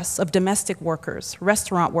service class of domestic workers,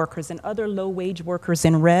 restaurant workers, and other low-wage workers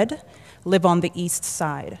in red live on the east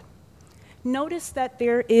side. Notice that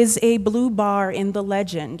there is a blue bar in the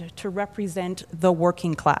legend to represent the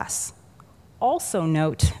working class. Also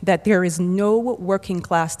note that there is no working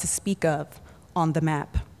class to speak of on the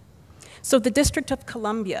map. So the District of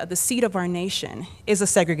Columbia, the seat of our nation, is a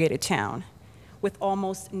segregated town with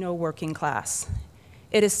almost no working class.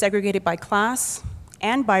 It is segregated by class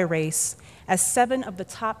and by race, as 7 of the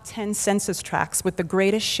top 10 census tracts with the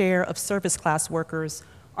greatest share of service class workers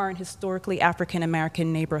are in historically African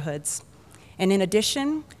American neighborhoods. And in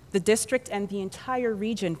addition, the district and the entire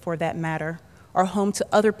region, for that matter, are home to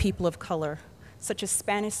other people of color, such as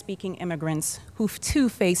Spanish-speaking immigrants who too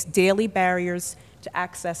face daily barriers to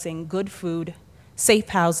accessing good food, safe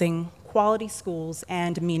housing, quality schools,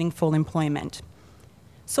 and meaningful employment.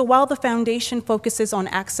 So while the foundation focuses on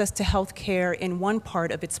access to health care in one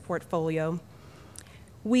part of its portfolio,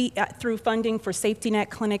 we, through funding for safety net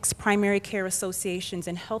clinics, primary care associations,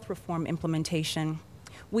 and health reform implementation,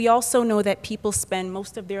 we also know that people spend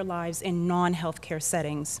most of their lives in non-healthcare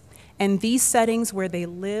settings. And these settings where they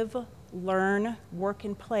live, learn, work,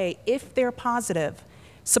 and play, if they're positive,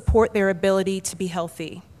 support their ability to be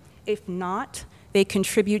healthy. If not, they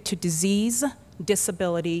contribute to disease,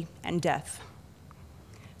 disability, and death.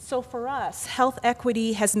 So for us, health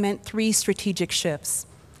equity has meant 3 strategic shifts: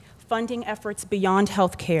 funding efforts beyond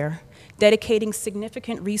healthcare, dedicating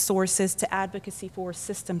significant resources to advocacy for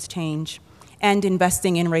systems change, and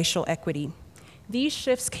investing in racial equity. These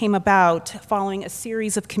shifts came about following a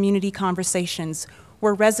series of community conversations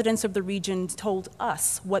where residents of the region told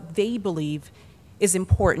us what they believe is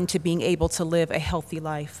important to being able to live a healthy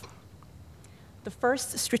life. The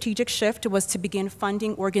first strategic shift was to begin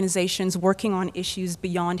funding organizations working on issues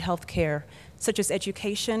beyond healthcare, such as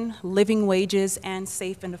education, living wages, and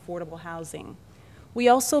safe and affordable housing. We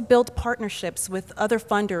also built partnerships with other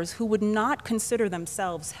funders who would not consider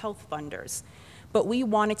themselves health funders, but we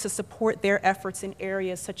wanted to support their efforts in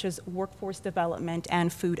areas such as workforce development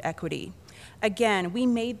and food equity. Again, we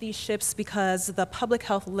made these shifts because the public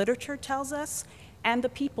health literature tells us, and the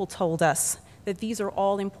people told us, that these are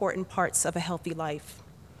all important parts of a healthy life.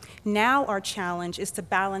 Now our challenge is to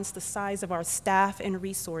balance the size of our staff and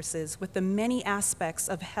resources with the many aspects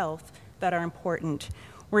of health that are important.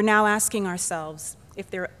 We're now asking ourselves if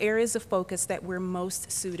there are areas of focus that we're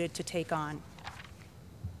most suited to take on.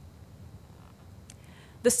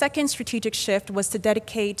 The second strategic shift was to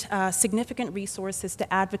dedicate significant resources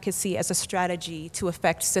to advocacy as a strategy to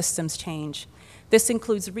affect systems change. This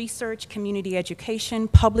includes research, community education,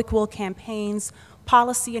 public will campaigns,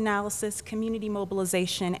 policy analysis, community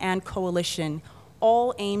mobilization, and coalition,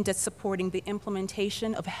 all aimed at supporting the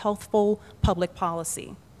implementation of healthful public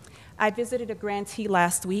policy. I visited a grantee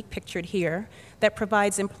last week, pictured here, that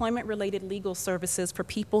provides employment-related legal services for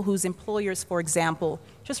people whose employers, for example,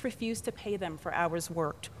 just refuse to pay them for hours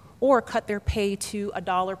worked, or cut their pay to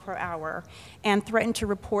 $1 per hour, and threaten to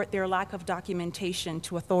report their lack of documentation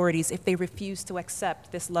to authorities if they refuse to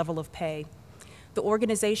accept this level of pay. The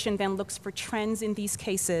organization then looks for trends in these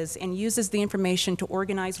cases and uses the information to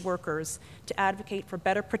organize workers to advocate for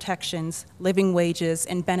better protections, living wages,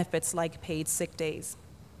 and benefits like paid sick days.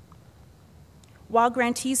 While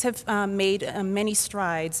grantees have made many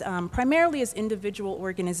strides, primarily as individual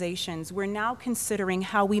organizations, we're now considering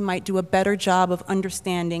how we might do a better job of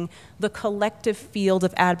understanding the collective field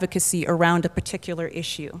of advocacy around a particular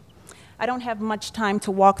issue. I don't have much time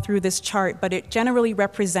to walk through this chart, but it generally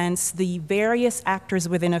represents the various actors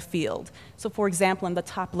within a field. So for example, in the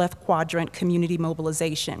top left quadrant, community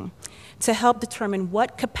mobilization, to help determine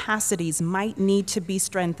what capacities might need to be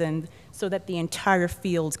strengthened so that the entire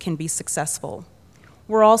field can be successful.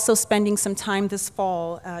 We're also spending some time this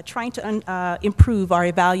fall trying to improve our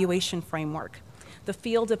evaluation framework. The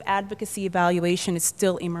field of advocacy evaluation is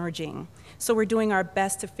still emerging, so we're doing our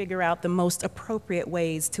best to figure out the most appropriate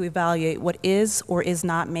ways to evaluate what is or is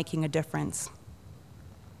not making a difference.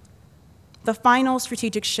 The final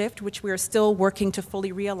strategic shift, which we are still working to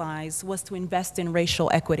fully realize, was to invest in racial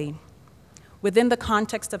equity. Within the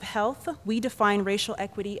context of health, we define racial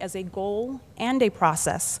equity as a goal and a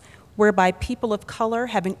process whereby people of color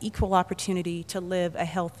have an equal opportunity to live a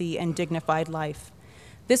healthy and dignified life.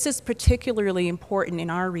 This is particularly important in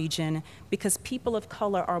our region because people of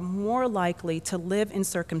color are more likely to live in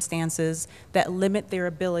circumstances that limit their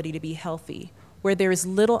ability to be healthy, where there is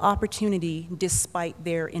little opportunity despite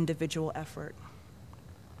their individual effort.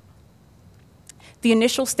 The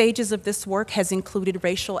initial stages of this work has included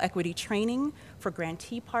racial equity training for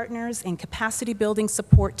grantee partners and capacity building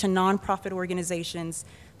support to nonprofit organizations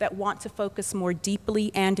that want to focus more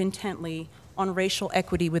deeply and intently on racial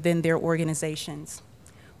equity within their organizations.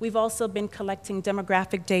 We've also been collecting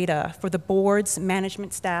demographic data for the boards,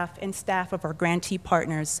 management staff, and staff of our grantee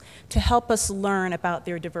partners to help us learn about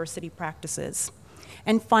their diversity practices.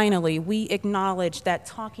 And finally, we acknowledge that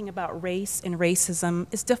talking about race and racism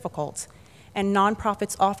is difficult, and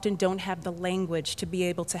nonprofits often don't have the language to be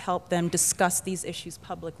able to help them discuss these issues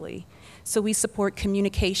publicly. So we support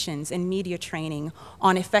communications and media training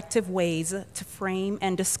on effective ways to frame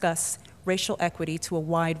and discuss racial equity to a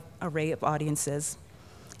wide array of audiences.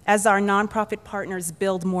 As our nonprofit partners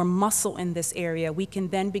build more muscle in this area, we can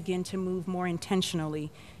then begin to move more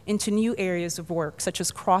intentionally into new areas of work, such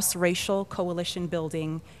as cross-racial coalition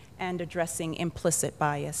building and addressing implicit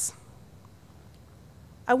bias.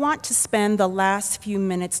 I want to spend the last few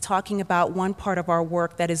minutes talking about one part of our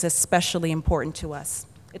work that is especially important to us: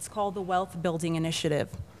 It's called the Wealth Building Initiative,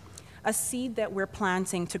 a seed that we're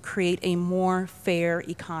planting to create a more fair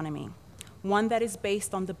economy, one that is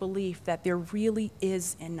based on the belief that there really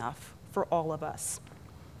is enough for all of us.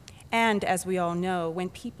 And as we all know, when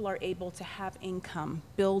people are able to have income,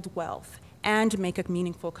 build wealth, and make a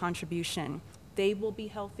meaningful contribution, they will be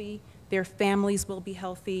healthy, their families will be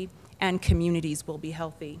healthy, and communities will be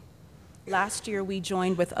healthy. Last year, we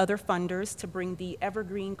joined with other funders to bring the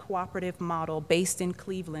Evergreen Cooperative model based in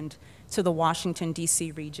Cleveland to the Washington,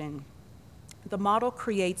 D.C. region. The model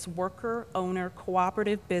creates worker-owner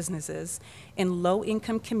cooperative businesses in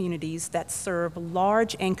low-income communities that serve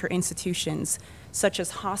large anchor institutions, such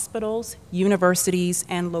as hospitals, universities,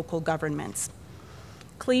 and local governments.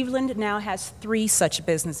 Cleveland now has 3 such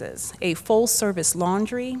businesses: a full-service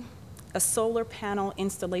laundry, a solar panel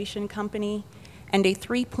installation company, and a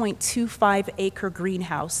 3.25-acre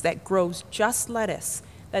greenhouse that grows just lettuce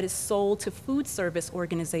that is sold to food service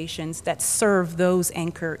organizations that serve those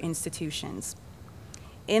anchor institutions.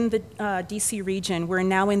 In the DC region, we're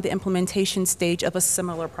now in the implementation stage of a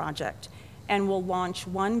similar project, and will launch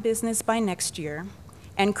 1 business by next year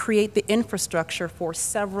and create the infrastructure for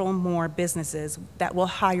several more businesses that will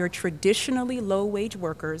hire traditionally low-wage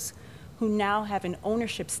workers who now have an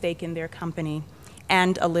ownership stake in their company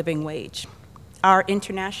and a living wage. Our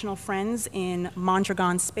international friends in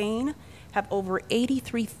Mondragon, Spain, have over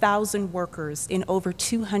 83,000 workers in over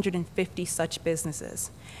 250 such businesses.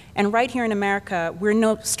 And right here in America, we're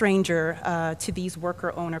no stranger to these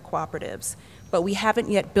worker-owner cooperatives, but we haven't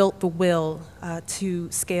yet built the will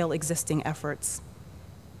to scale existing efforts.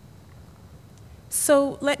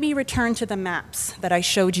 So let me return to the maps that I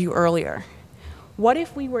showed you earlier. What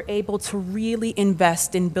if we were able to really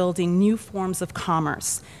invest in building new forms of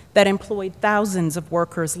commerce that employed thousands of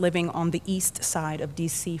workers living on the east side of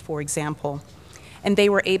DC, for example, and they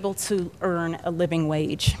were able to earn a living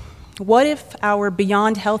wage? What if our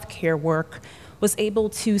Beyond Healthcare work was able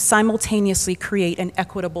to simultaneously create an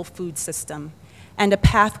equitable food system and a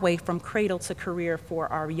pathway from cradle to career for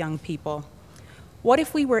our young people? What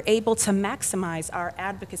if we were able to maximize our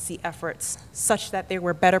advocacy efforts such that there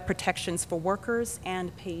were better protections for workers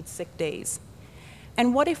and paid sick days?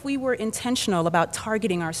 And what if we were intentional about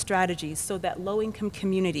targeting our strategies so that low-income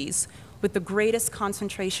communities with the greatest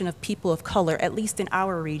concentration of people of color, at least in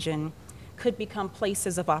our region, could become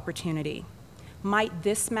places of opportunity? Might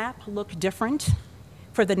this map look different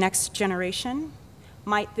for the next generation?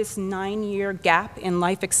 Might this 9-year gap in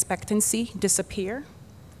life expectancy disappear?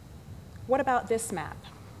 What about this map?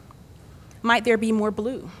 Might there be more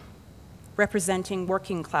blue, representing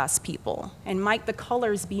working class people? And might the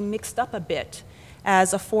colors be mixed up a bit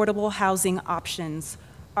as affordable housing options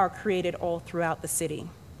are created all throughout the city?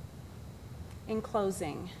 In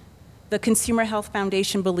closing, the Consumer Health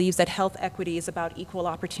Foundation believes that health equity is about equal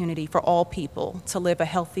opportunity for all people to live a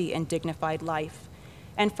healthy and dignified life.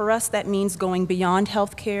 And for us, that means going beyond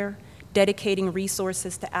healthcare, dedicating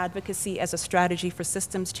resources to advocacy as a strategy for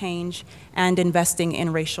systems change, and investing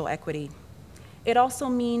in racial equity. It also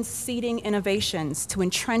means seeding innovations to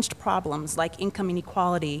entrenched problems like income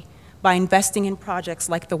inequality by investing in projects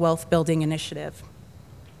like the Wealth Building Initiative.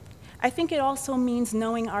 I think it also means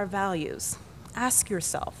knowing our values. Ask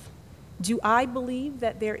yourself, do I believe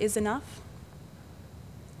that there is enough?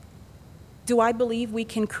 Do I believe we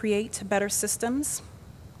can create better systems?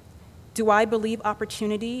 Do I believe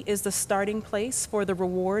opportunity is the starting place for the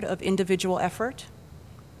reward of individual effort?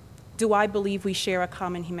 Do I believe we share a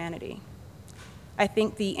common humanity? I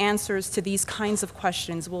think the answers to these kinds of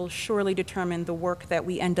questions will surely determine the work that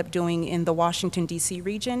we end up doing in the Washington, D.C.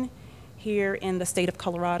 region, here in the state of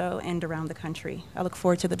Colorado, and around the country. I look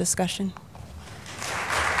forward to the discussion.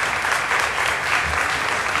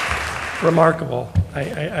 Remarkable.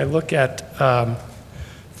 I look at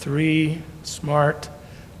 3 smart,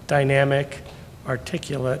 dynamic,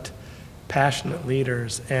 articulate, passionate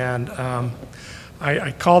leaders, and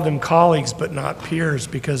I call them colleagues but not peers,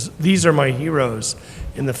 because these are my heroes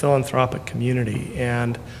in the philanthropic community,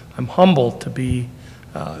 and I'm humbled to be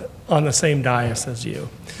on the same dais as you.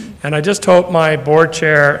 And I just hope my board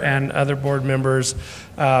chair and other board members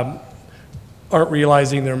aren't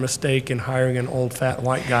realizing their mistake in hiring an old fat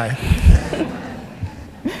white guy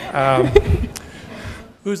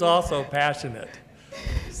who's also passionate.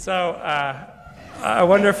 So I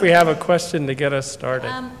wonder if we have a question to get us started.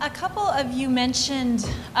 A couple of you mentioned,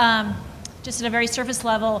 just at a very surface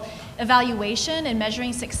level, evaluation and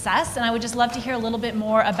measuring success, and I would just love to hear a little bit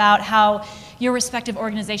more about how your respective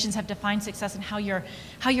organizations have defined success and how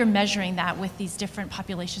you're measuring that with these different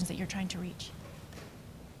populations that you're trying to reach.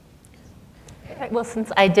 Well,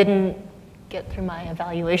 since I didn't get through my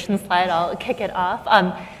evaluation slide, I'll kick it off.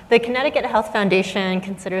 The Connecticut Health Foundation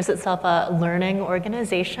considers itself a learning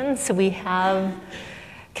organization, so we have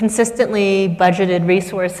consistently budgeted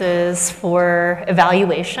resources for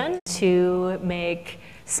evaluation to make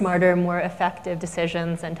smarter, more effective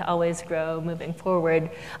decisions and to always grow moving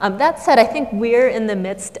forward. That said, I think we're in the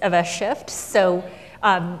midst of a shift. So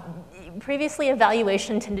previously,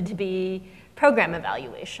 evaluation tended to be program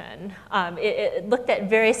evaluation. It looked at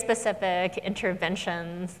very specific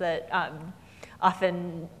interventions that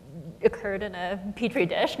often occurred in a petri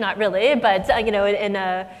dish, not really, but in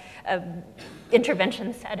a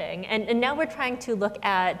intervention setting. And now we're trying to look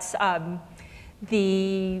at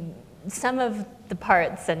the sum of the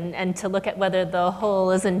parts and to look at whether the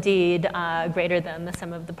whole is indeed greater than the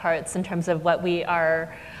sum of the parts in terms of what we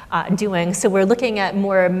are doing. So we're looking at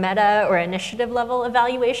more meta or initiative level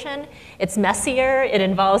evaluation. It's messier. It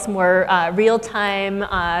involves more real-time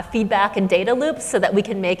feedback and data loops so that we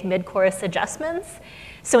can make mid-course adjustments.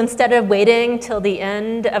 So instead of waiting till the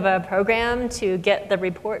end of a program to get the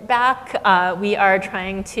report back, we are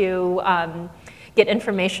trying to get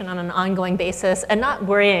information on an ongoing basis and not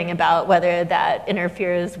worrying about whether that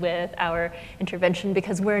interferes with our intervention,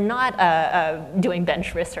 because we're not doing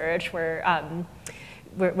bench research. We're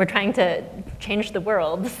trying to change the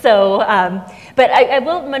world. So, but I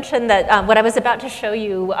will mention that what I was about to show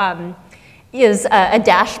you is a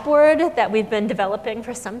dashboard that we've been developing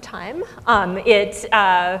for some time. It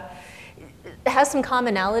has some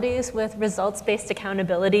commonalities with results-based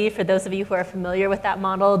accountability for those of you who are familiar with that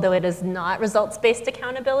model, though it is not results-based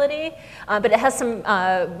accountability, but it has some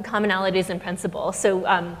commonalities in principle.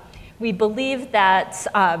 So we believe that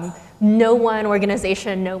no one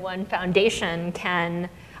organization, no one foundation can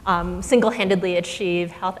single-handedly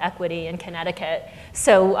achieve health equity in Connecticut.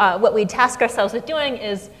 So what we task ourselves with doing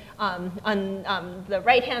is on the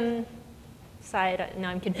right-hand side,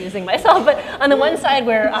 now I'm confusing myself, but on the one side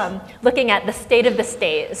we're looking at the state of the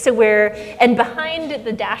state. So and behind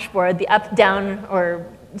the dashboard, the up, down, or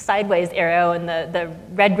sideways arrow and the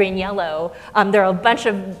red, green, yellow, there are a bunch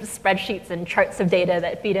of spreadsheets and charts of data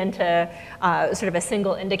that feed into sort of a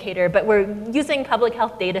single indicator, but we're using public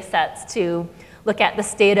health data sets to look at the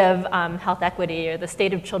state of health equity or the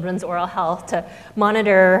state of children's oral health to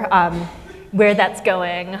monitor where that's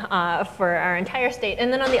going for our entire state.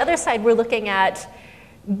 And then on the other side, we're looking at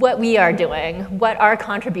what we are doing, what our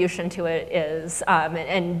contribution to it is,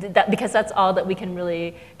 and that, because that's all that we can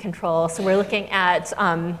really control. So we're looking at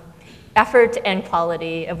effort and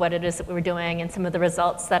quality of what it is that we're doing and some of the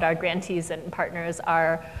results that our grantees and partners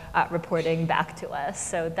are reporting back to us.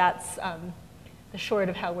 So that's the short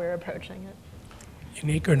of how we're approaching it.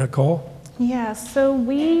 Yanique or Nichole? Yeah, so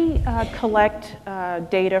we collect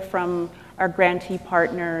data from our grantee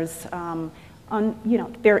partners on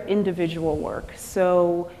their individual work.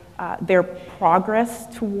 So their progress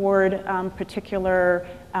toward particular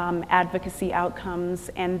advocacy outcomes,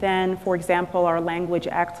 and then, for example, our Language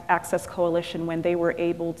Access Coalition, when they were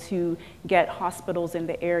able to get hospitals in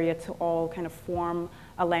the area to all kind of form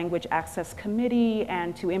a language access committee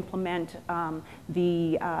and to implement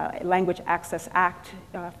the Language Access Act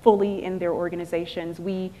fully in their organizations,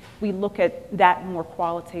 we look at that more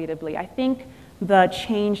qualitatively. I think the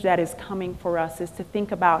change that is coming for us is to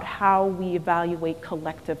think about how we evaluate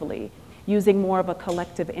collectively, using more of a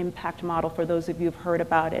collective impact model. For those of you who've heard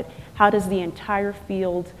about it, how does the entire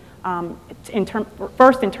field,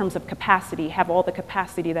 first in terms of capacity, have all the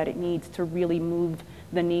capacity that it needs to really move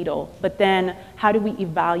the needle, but then how do we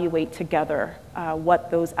evaluate together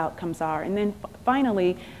what those outcomes are? And then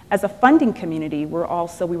finally, as a funding community,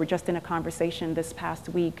 we were just in a conversation this past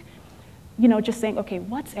week, just saying, okay,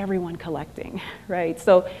 what's everyone collecting, right?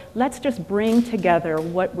 So let's just bring together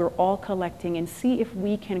what we're all collecting and see if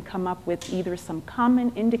we can come up with either some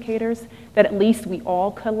common indicators that at least we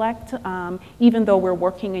all collect, even though we're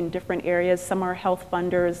working in different areas. Some are health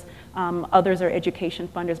funders, others are education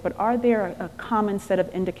funders, but are there a common set of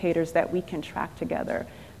indicators that we can track together?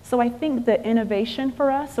 So I think the innovation for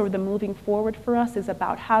us, or the moving forward for us, is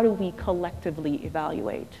about how do we collectively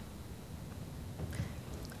evaluate.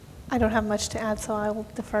 I don't have much to add, so I will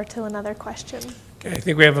defer to another question. Okay, I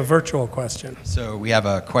think we have a virtual question. So we have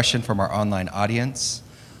a question from our online audience.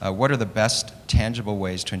 What are the best tangible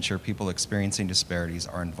ways to ensure people experiencing disparities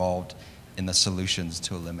are involved in the solutions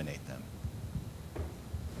to eliminate them?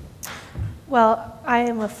 Well, I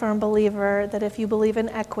am a firm believer that if you believe in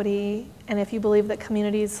equity, and if you believe that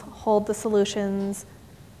communities hold the solutions,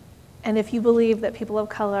 and if you believe that people of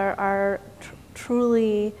color are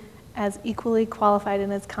truly as equally qualified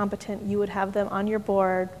and as competent, you would have them on your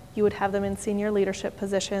board, you would have them in senior leadership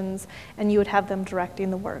positions, and you would have them directing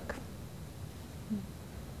the work.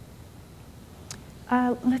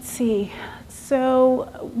 Let's see.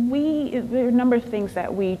 So there are a number of things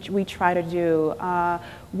that we try to do.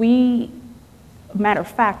 Matter of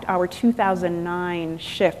fact, our 2009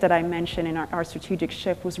 shift that I mentioned in our strategic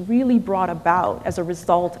shift was really brought about as a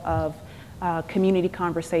result of community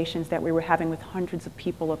conversations that we were having with hundreds of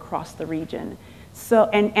people across the region. So,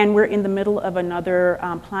 and we're in the middle of another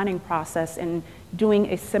planning process and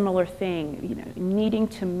doing a similar thing, needing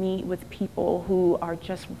to meet with people who are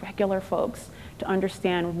just regular folks to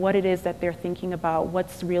understand what it is that they're thinking about,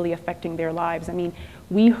 what's really affecting their lives. I mean,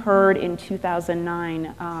 we heard in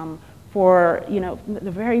 2009 for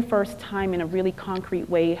the very first time in a really concrete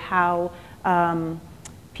way how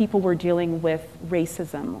people were dealing with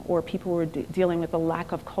racism, or people were dealing with a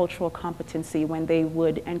lack of cultural competency when they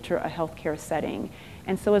would enter a healthcare setting.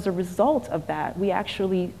 And so as a result of that, we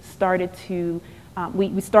actually started to,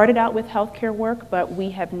 we started out with healthcare work, but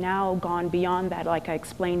we have now gone beyond that, like I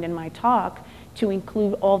explained in my talk, to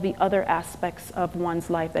include all the other aspects of one's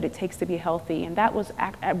life that it takes to be healthy. And that was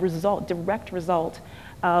a direct result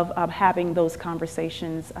of having those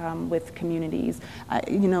conversations with communities.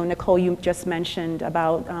 Nichole, you just mentioned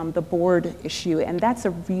about the board issue, and that's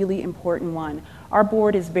a really important one. Our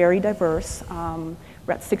board is very diverse.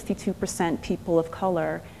 We're at 62% people of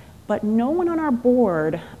color, but no one on our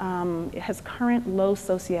board has current low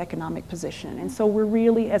socioeconomic position. And so we're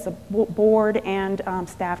really, as a board and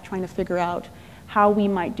staff, trying to figure out how we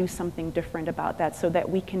might do something different about that so that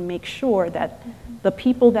we can make sure that the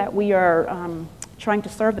people that we are trying to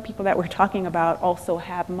serve, the people that we're talking about, also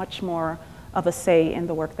have much more of a say in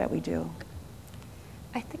the work that we do.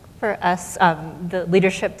 I think for us, the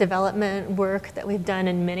leadership development work that we've done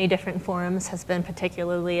in many different forums has been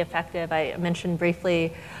particularly effective. I mentioned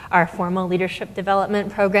briefly our formal leadership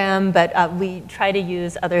development program, but we try to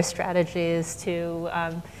use other strategies to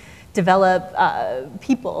develop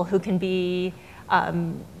people who can be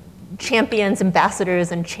champions,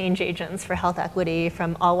 ambassadors, and change agents for health equity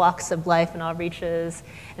from all walks of life and all reaches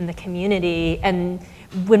in the community. And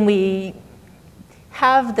when we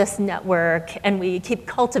have this network and we keep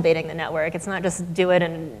cultivating the network, it's not just do it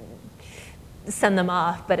and send them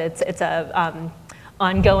off, but it's a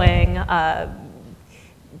ongoing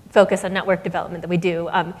focus on network development that we do.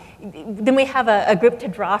 Then we have a group to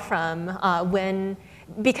draw from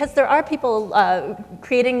because there are people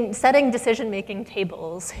setting decision-making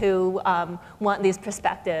tables who want these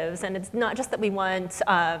perspectives, and it's not just that we want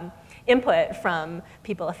input from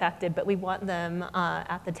people affected, but we want them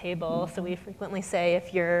at the table. So we frequently say,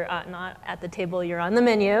 if you're not at the table, you're on the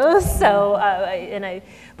menu. So, and I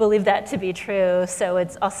believe that to be true. So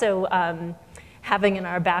it's also having in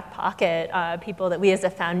our back pocket people that we as a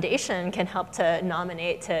foundation can help to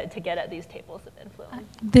nominate to get at these tables of influence.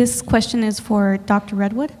 This question is for Dr.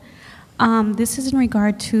 Redwood. This is in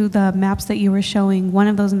regard to the maps that you were showing, one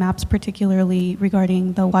of those maps particularly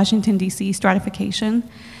regarding the Washington, D.C. stratification.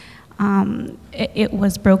 It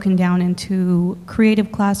was broken down into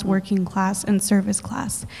creative class, working class, and service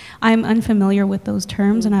class. I'm unfamiliar with those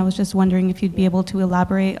terms, and I was just wondering if you'd be able to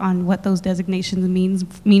elaborate on what those designations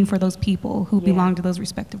mean for those people who belong to those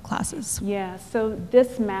respective classes. Yeah, so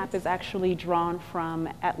this map is actually drawn from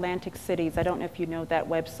Atlantic Cities. I don't know if you know that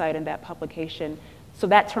website and that publication. So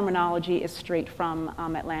that terminology is straight from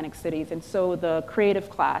Atlantic Cities. And so the creative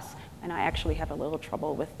class, and I actually have a little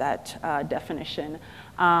trouble with that definition,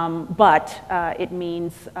 but it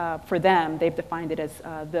means for them, they've defined it as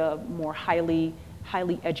the more highly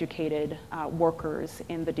educated workers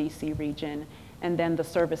in the DC region. And then the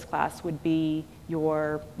service class would be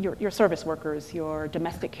your service workers, your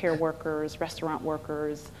domestic care workers, restaurant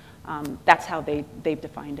workers. That's how they've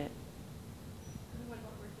defined it.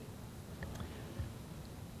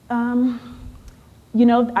 I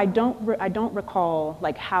don't recall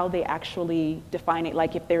like how they actually define it.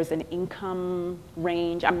 Like if there's an income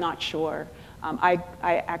range, I'm not sure. I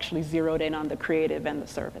actually zeroed in on the creative and the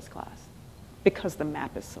service class because the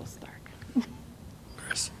map is so stark.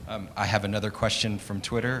 I have another question from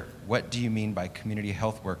Twitter. What do you mean by community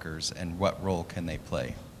health workers, and what role can they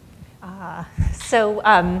play?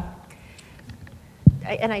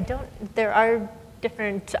 There are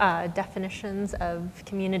different definitions of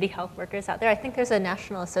community health workers out there. I think there's a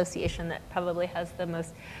national association that probably has the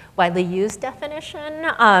most widely used definition.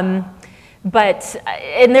 And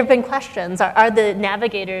there have been questions, are the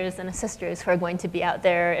navigators and assisters who are going to be out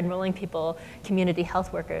there enrolling people community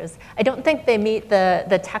health workers? I don't think they meet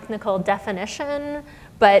the technical definition,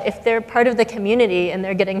 but if they're part of the community and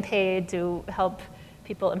they're getting paid to help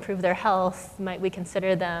people improve their health, might we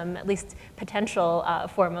consider them at least potential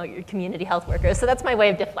formal community health workers? So that's my way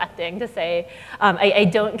of deflecting to say, I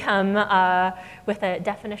don't come with a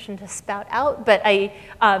definition to spout out, but I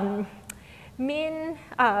mean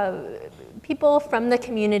people from the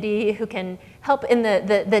community who can help in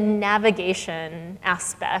the navigation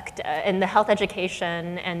aspect, in the health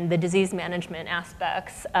education and the disease management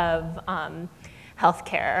aspects of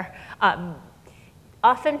healthcare.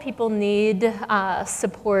 Often people need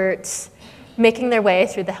support making their way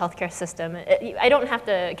through the healthcare system. I don't have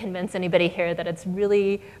to convince anybody here that it's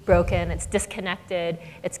really broken, it's disconnected,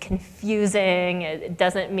 it's confusing, it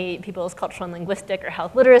doesn't meet people's cultural and linguistic or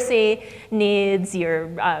health literacy needs. Your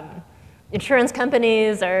insurance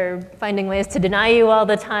companies are finding ways to deny you all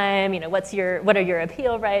the time. You know, what are your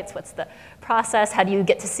appeal rights? What's the process? How do you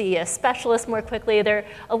get to see a specialist more quickly? There are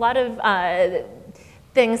a lot of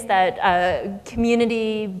things that a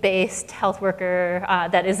community-based health worker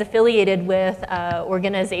that is affiliated with an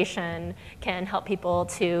organization can help people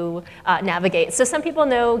to navigate. So some people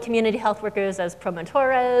know community health workers as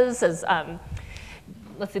promotores, as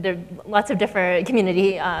let's see, there are lots of different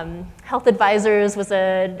community health advisors was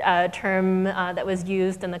a term that was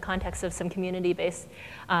used in the context of some community-based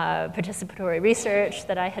participatory research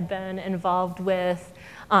that I had been involved with.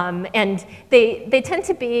 And they tend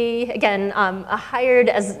to be, again,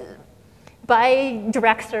 hired by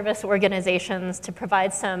direct service organizations to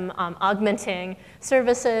provide some augmenting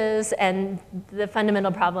services, and the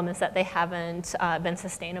fundamental problem is that they haven't been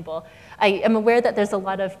sustainable. I am aware that there's a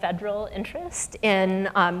lot of federal interest in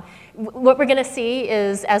what we're gonna see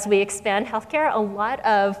is as we expand healthcare, a lot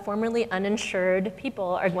of formerly uninsured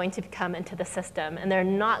people are going to come into the system, and they're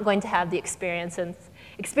not going to have the experiences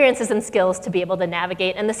and skills to be able to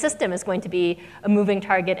navigate, and the system is going to be a moving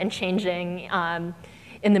target and changing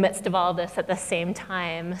in the midst of all this at the same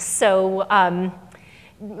time. So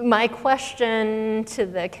my question to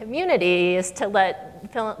the community is to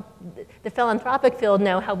let the philanthropic field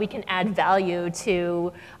know how we can add value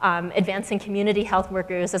to advancing community health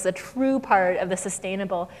workers as a true part of the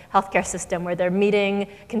sustainable healthcare system where they're meeting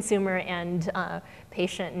consumer and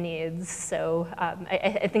patient needs. So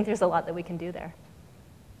I think there's a lot that we can do there.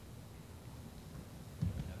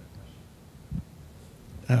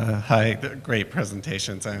 Hi, great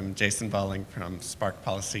presentations. I'm Jason Balling from Spark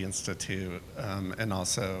Policy Institute and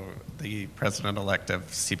also the president-elect of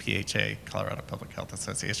CPHA, Colorado Public Health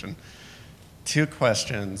Association. Two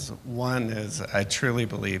questions. One is, I truly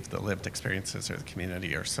believe the lived experiences of the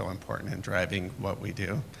community are so important in driving what we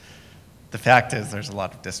do. The fact is there's a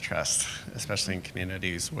lot of distrust, especially in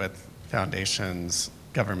communities with foundations,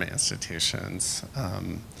 government institutions,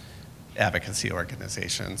 advocacy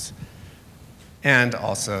organizations. And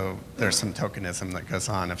also, there's some tokenism that goes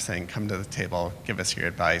on of saying, come to the table, give us your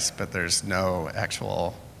advice, but there's no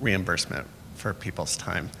actual reimbursement for people's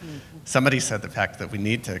time. Mm-hmm. Somebody said the fact that we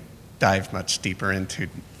need to dive much deeper into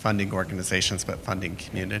funding organizations, but funding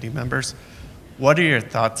community members. What are your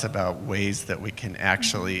thoughts about ways that we can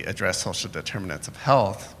actually address social determinants of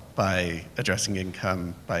health by addressing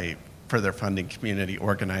income, by further funding community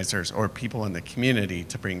organizers or people in the community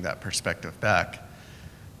to bring that perspective back?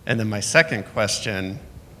 And then my second question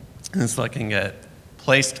is looking at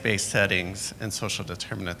place-based settings and social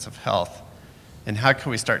determinants of health, and how can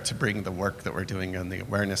we start to bring the work that we're doing and the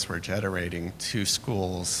awareness we're generating to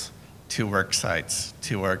schools, to work sites,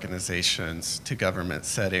 to organizations, to government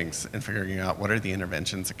settings, and figuring out what are the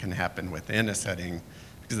interventions that can happen within a setting,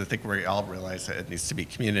 because I think we all realize that it needs to be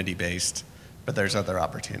community-based, but there's other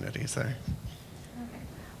opportunities there.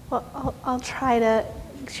 Well, I'll try to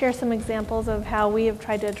share some examples of how we have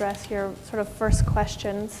tried to address your sort of first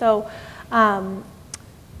question. So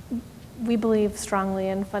we believe strongly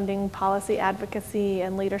in funding policy advocacy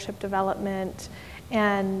and leadership development,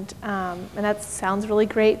 and that sounds really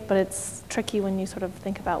great, but it's tricky when you sort of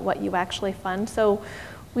think about what you actually fund. So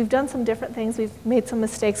we've done some different things. We've made some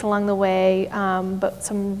mistakes along the way, but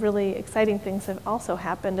some really exciting things have also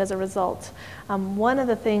happened as a result. One of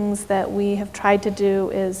the things that we have tried to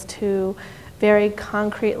do is to very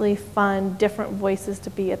concretely fund different voices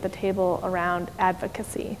to be at the table around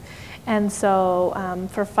advocacy. And so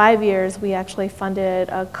for 5 years, we actually funded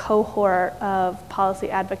a cohort of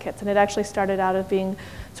policy advocates. And it actually started out as being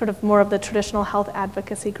sort of more of the traditional health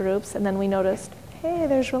advocacy groups. And then we noticed, hey,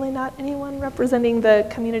 there's really not anyone representing the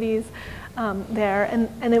communities there.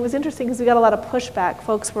 And it was interesting because we got a lot of pushback.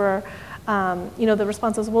 Folks were, the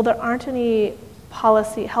response was, well, there aren't any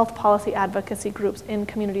health policy advocacy groups in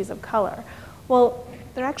communities of color. Well,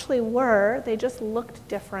 there actually were, they just looked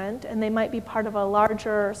different, and they might be part of a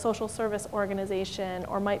larger social service organization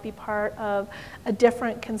or might be part of a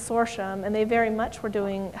different consortium, and they very much were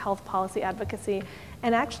doing health policy advocacy.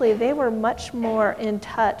 And actually, they were much more in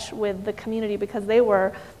touch with the community because they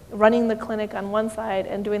were running the clinic on one side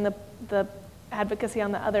and doing the advocacy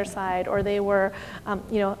on the other side, or they were,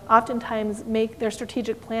 oftentimes their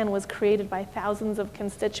strategic plan was created by thousands of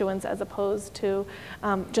constituents as opposed to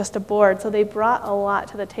just a board. So they brought a lot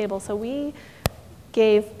to the table. So we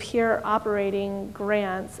gave peer operating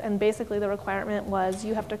grants, and basically the requirement was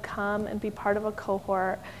you have to come and be part of a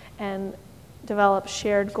cohort and develop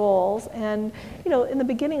shared goals. And in the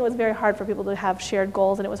beginning it was very hard for people to have shared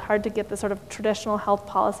goals, and it was hard to get the sort of traditional health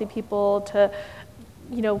policy people to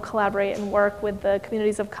collaborate and work with the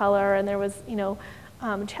communities of color, and there was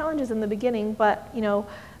challenges in the beginning, but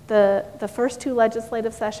the first two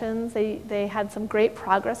legislative sessions, they had some great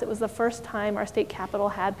progress. It was the first time our state capitol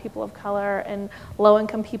had people of color and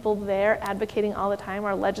low-income people there advocating all the time.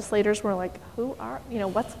 Our legislators were like,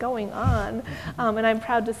 what's going on? And I'm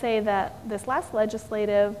proud to say that this last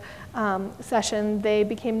legislative session, they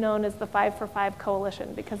became known as the 5 for 5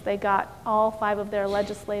 Coalition because they got all 5 of their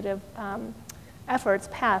legislative efforts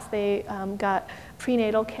passed. They got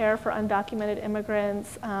prenatal care for undocumented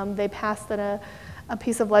immigrants. They passed a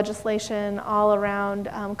piece of legislation all around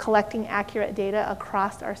collecting accurate data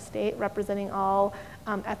across our state, representing all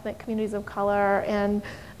ethnic communities of color. And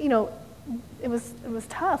it was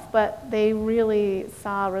tough, but they really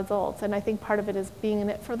saw results. And I think part of it is being in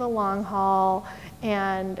it for the long haul.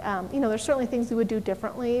 And there's certainly things we would do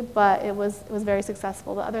differently, but it was very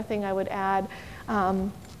successful. The other thing I would add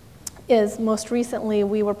is most recently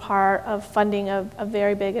we were part of funding a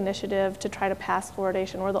very big initiative to try to pass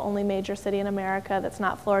fluoridation. We're the only major city in America that's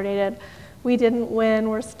not fluoridated. We didn't win,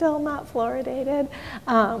 we're still not fluoridated,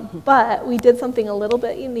 but we did something a little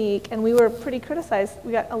bit unique, and we were pretty criticized.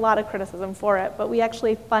 We got a lot of criticism for it, but we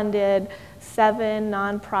actually funded 7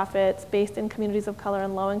 nonprofits based in communities of color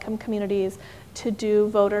and low-income communities to do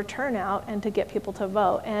voter turnout and to get people to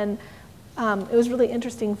vote. And it was really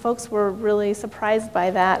interesting. Folks were really surprised by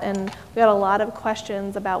that, and we had a lot of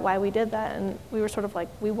questions about why we did that, and we were sort of like,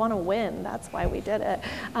 we want to win, that's why we did it.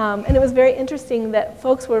 And it was very interesting that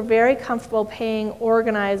folks were very comfortable paying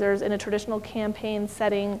organizers in a traditional campaign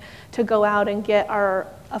setting to go out and get our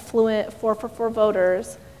affluent 4 for 4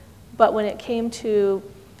 voters, but when it came to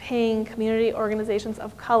paying community organizations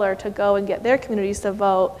of color to go and get their communities to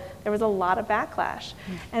vote, there was a lot of backlash.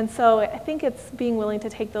 And so I think it's being willing to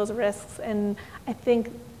take those risks, and I think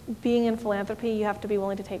being in philanthropy, you have to be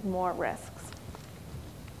willing to take more risks.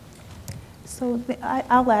 So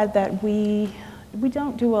I'll add that we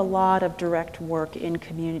don't do a lot of direct work in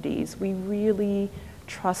communities. We really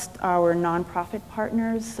trust our nonprofit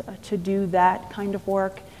partners to do that kind of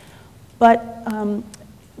work, but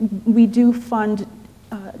we do fund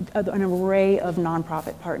an array of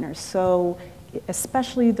nonprofit partners. So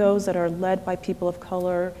especially those that are led by people of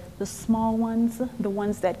color, the small ones, the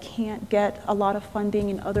ones that can't get a lot of funding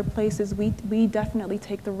in other places, we definitely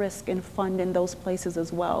take the risk and fund in those places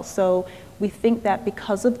as well. So we think that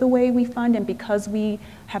because of the way we fund and because we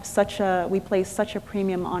place such a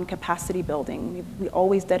premium on capacity building, we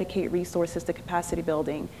always dedicate resources to capacity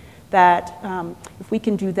building, that if we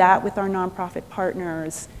can do that with our nonprofit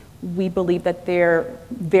partners, we believe that they're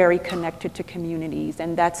very connected to communities,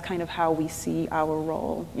 and that's kind of how we see our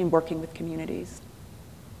role in working with communities.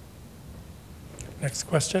 Next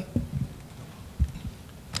question.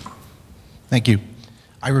 Thank you.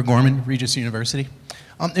 Ira Gorman, Regis University.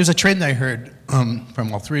 There's a trend I heard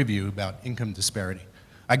from all 3 of you about income disparity.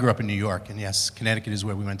 I grew up in New York, and yes, Connecticut is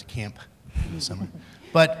where we went to camp in the summer.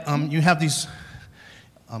 But you have these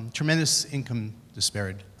tremendous income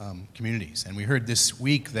disparate communities. And we heard this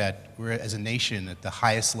week that we're, as a nation, at the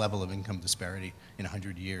highest level of income disparity in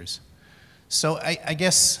 100 years. So I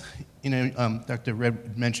guess, Dr.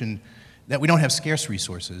 Redwood mentioned that we don't have scarce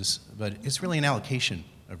resources, but it's really an allocation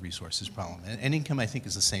of resources problem. And income, I think,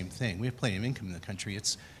 is the same thing. We have plenty of income in the country.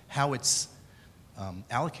 It's how it's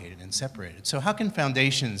allocated and separated. So how can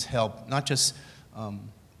foundations help, not just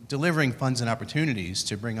delivering funds and opportunities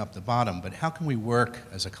to bring up the bottom, but how can we work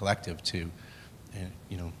as a collective to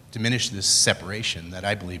diminish this separation that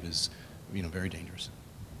I believe is, very dangerous?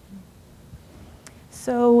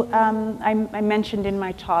 So I mentioned in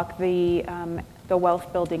my talk the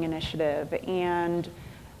wealth building initiative, and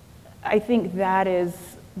I think that is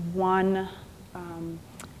one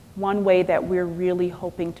way that we're really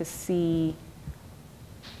hoping to see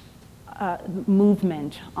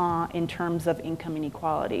movement in terms of income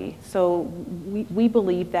inequality. So we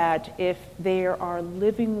believe that if there are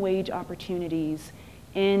living wage opportunities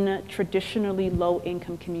in traditionally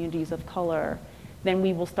low-income communities of color, then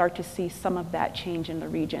we will start to see some of that change in the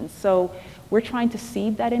region. So we're trying to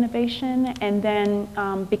seed that innovation, and then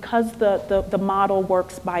because the model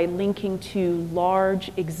works by linking to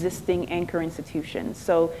large existing anchor institutions,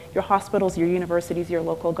 so your hospitals, your universities, your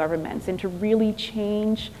local governments, and to really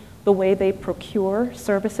change the way they procure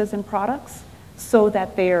services and products so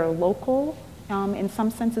that they are local, in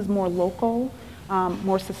some senses more local,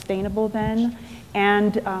 more sustainable then,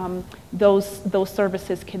 and those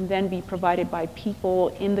services can then be provided by people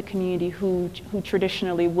in the community who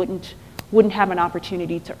traditionally wouldn't have an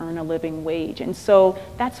opportunity to earn a living wage. And so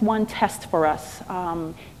that's one test for us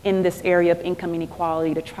in this area of income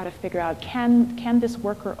inequality, to try to figure out, can this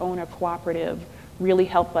worker-owner cooperative really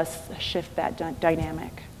help us shift that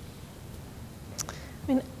dynamic?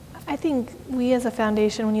 I mean, I think we as a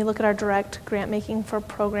foundation, when you look at our direct grant making for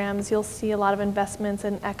programs, you'll see a lot of investments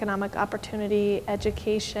in economic opportunity,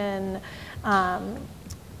 education,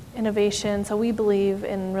 innovation. So we believe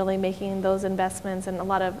in really making those investments, and a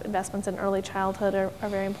lot of investments in early childhood are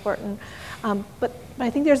very important. But I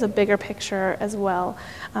think there's a bigger picture as well.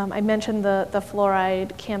 I mentioned the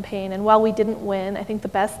fluoride campaign, and while we didn't win, I think the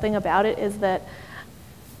best thing about it is that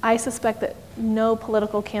I suspect that no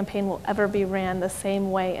political campaign will ever be ran the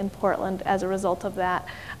same way in Portland as a result of that.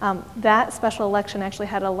 That special election actually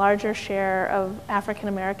had a larger share of African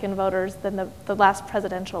American voters than the last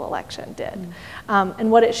presidential election did. And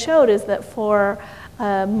what it showed is that for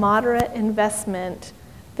a moderate investment,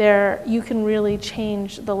 you can really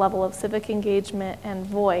change the level of civic engagement and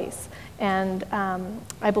voice. And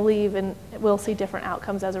I believe we'll see different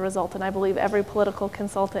outcomes as a result. And I believe every political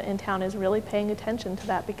consultant in town is really paying attention to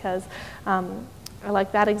that, because I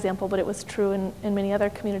like that example, but it was true in many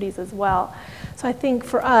other communities as well. So I think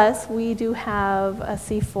for us, we do have a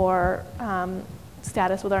C4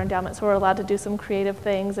 status with our endowment, so we're allowed to do some creative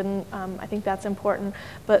things, and I think that's important.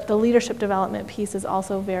 But the leadership development piece is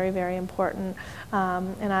also very, very important.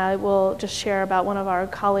 And I will just share about one of our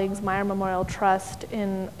colleagues, Meyer Memorial Trust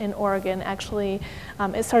in Oregon. Actually,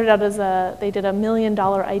 it started out as they did $1 million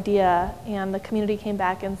idea, and the community came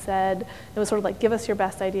back and said, it was sort of like, give us your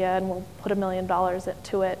best idea and we'll put $1 million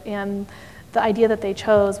to it. And the idea that they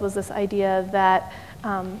chose was this idea that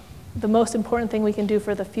the most important thing we can do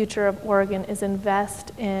for the future of Oregon is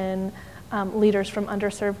invest in leaders from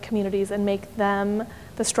underserved communities and make them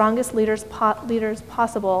the strongest leaders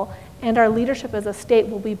possible, and our leadership as a state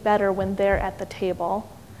will be better when they're at the table.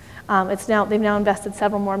 They've now invested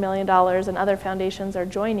several more $1 million, and other foundations are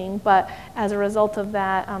joining, but as a result of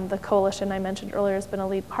that, the coalition I mentioned earlier has been a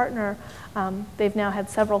lead partner. They've now had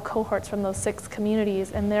several cohorts from those 6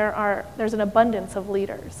 communities, and there's an abundance of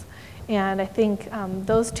leaders. And I think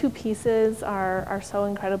those two pieces are so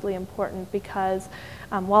incredibly important, because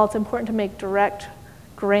while it's important to make direct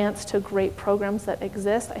grants to great programs that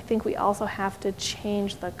exist, I think we also have to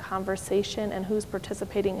change the conversation and who's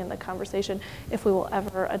participating in the conversation if we will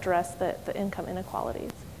ever address the income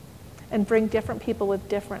inequalities, and bring different people with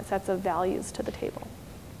different sets of values to the table.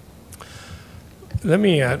 Let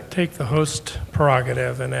me take the host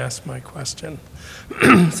prerogative and ask my question.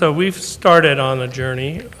 So we've started on a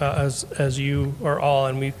journey, as you are all,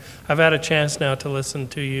 and I've had a chance now to listen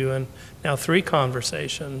to you, and now 3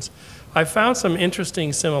 conversations. I found some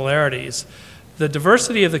interesting similarities. The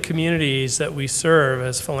diversity of the communities that we serve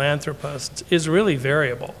as philanthropists is really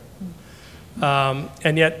variable.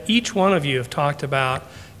 And yet each one of you have talked about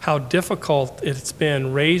how difficult it's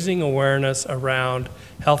been raising awareness around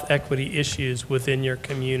health equity issues within your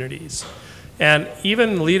communities. And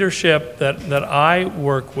even leadership that I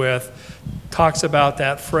work with talks about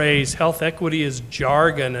that phrase, health equity is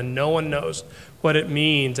jargon and no one knows what it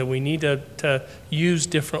means, and we need to use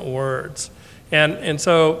different words. And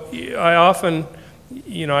so I often,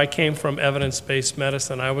 I came from evidence-based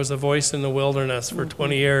medicine. I was a voice in the wilderness for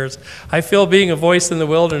 20 years. I feel being a voice in the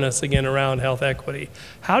wilderness again around health equity.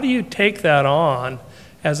 How do you take that on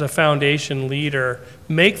as a foundation leader,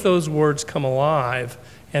 make those words come alive,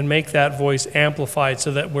 and make that voice amplified so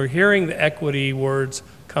that we're hearing the equity words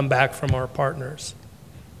come back from our partners?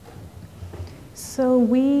 So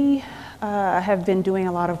we have been doing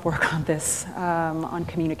a lot of work on this, on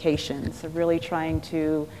communications, so really trying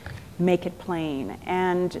to make it plain.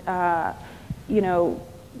 And,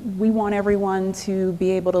 we want everyone to be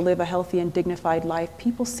able to live a healthy and dignified life.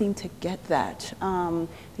 People seem to get that.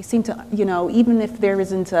 They seem to, even if there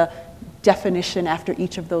isn't a definition after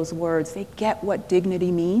each of those words, they get what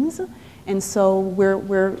dignity means. And so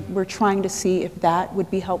we're trying to see if that would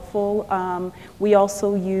be helpful. We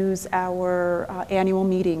also use our annual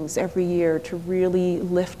meetings every year to really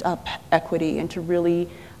lift up equity and to really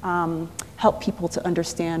help people to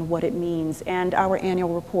understand what it means. And our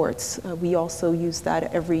annual reports, we also use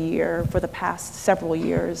that every year for the past several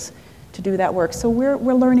years to do that work. So we're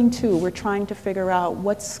learning too. We're trying to figure out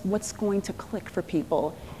what's going to click for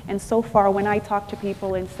people. And so far, when I talk to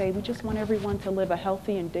people and say, we just want everyone to live a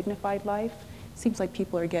healthy and dignified life, it seems like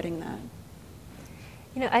people are getting that.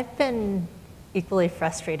 You know, I've been equally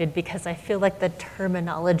frustrated because I feel like the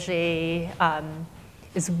terminology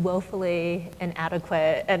is woefully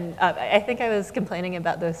inadequate. And I think I was complaining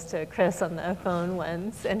about this to Chris on the phone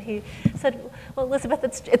once, and he said, well, Elizabeth,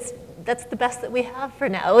 that's the best that we have for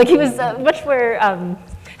now. Like, he was much more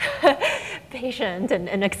patient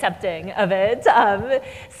and accepting of it. And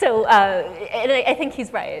I think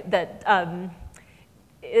he's right, that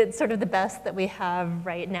it's sort of the best that we have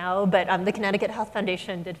right now. But the Connecticut Health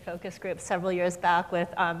Foundation did focus groups several years back with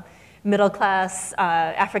middle-class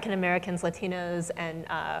African Americans, Latinos, and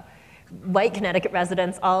white Connecticut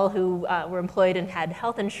residents, all who were employed and had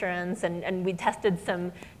health insurance, and we tested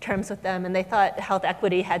some terms with them, and they thought health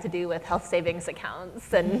equity had to do with health savings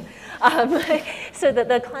accounts, and so that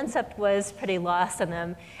the concept was pretty lost on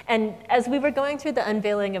them. And as we were going through the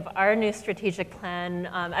unveiling of our new strategic plan,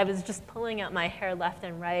 I was just pulling out my hair left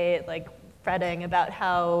and right, like fretting about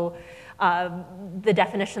how the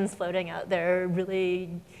definitions floating out there really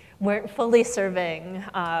weren't fully serving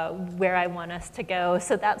where I want us to go.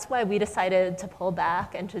 So that's why we decided to pull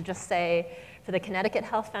back and to just say, for the Connecticut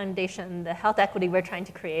Health Foundation, the health equity we're trying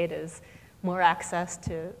to create is more access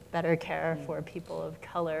to better care for people of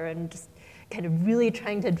color, and just kind of really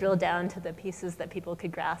trying to drill down to the pieces that people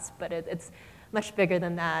could grasp, but it's much bigger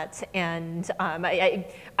than that. And I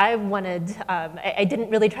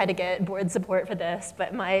didn't really try to get board support for this,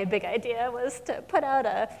 but my big idea was to put out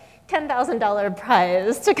a $10,000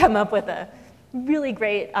 prize to come up with a really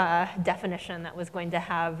great definition that was going to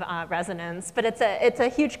have resonance. But it's a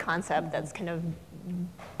huge concept that's kind of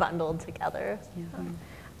bundled together. Yeah.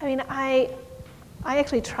 I mean, I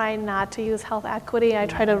actually try not to use health equity. I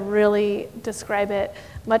try to really describe it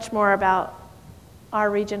much more about our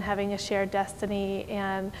region having a shared destiny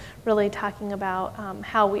and really talking about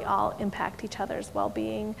how we all impact each other's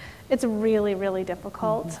well-being. It's really, really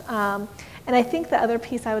difficult. And I think the other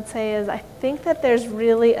piece I would say is I think that there's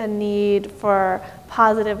really a need for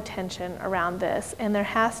positive tension around this, and there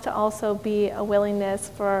has to also be a willingness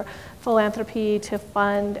for philanthropy to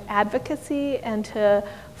fund advocacy and to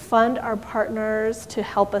fund our partners to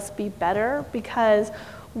help us be better, because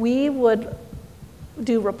we would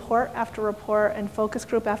do report after report and focus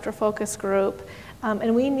group after focus group,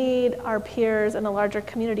 and we need our peers in a larger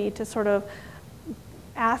community to sort of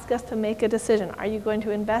ask us to make a decision. Are you going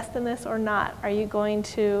to invest in this or not? Are you going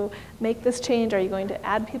to make this change? Are you going to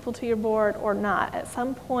add people to your board or not? At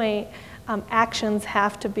some point, actions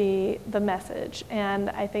have to be the message, and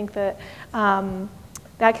I think that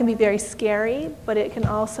that can be very scary, but it can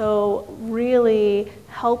also really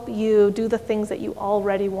help you do the things that you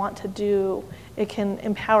already want to do. It can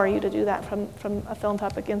empower you to do that from a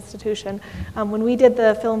philanthropic institution. When we did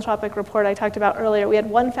the philanthropic report I talked about earlier, we had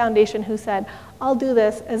one foundation who said, I'll do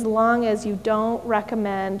this as long as you don't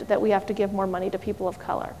recommend that we have to give more money to people of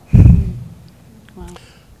color. Wow.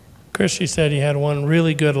 Chris, you said you had one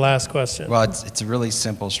really good last question. Well, it's a really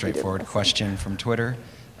simple, straightforward question from Twitter.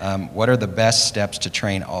 What are the best steps to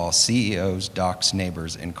train all CEOs, docs,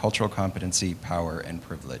 neighbors in cultural competency, power, and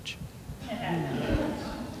privilege?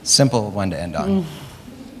 Simple one to end on.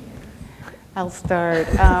 I'll start.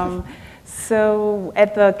 So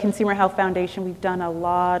at the Consumer Health Foundation, we've done a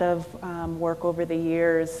lot of work over the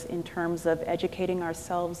years in terms of educating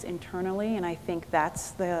ourselves internally, and I think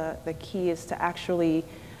that's the key, is to actually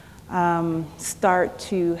start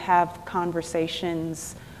to have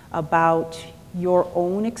conversations about your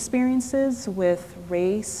own experiences with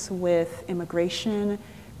race, with immigration,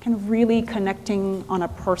 kind of really connecting on a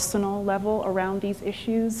personal level around these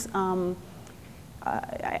issues, and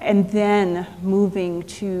then moving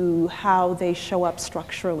to how they show up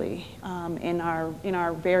structurally in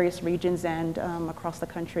our various regions and across the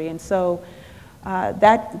country. And so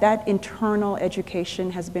that internal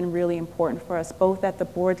education has been really important for us, both at the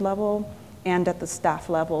board level and at the staff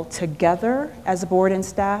level, together as a board and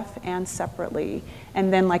staff, and separately.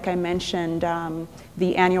 And then, like I mentioned,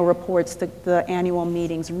 the annual reports, the annual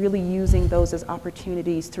meetings, really using those as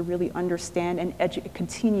opportunities to really understand and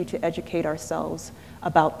continue to educate ourselves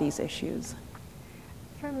about these issues.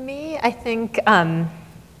 For me, I think, well,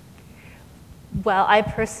 I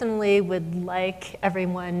personally would like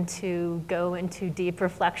everyone to go into deep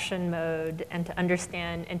reflection mode and to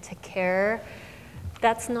understand and to care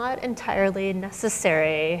That's not entirely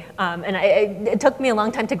necessary. And it took me a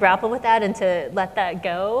long time to grapple with that and to let that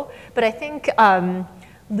go. But I think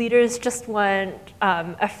leaders just want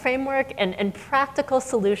a framework and practical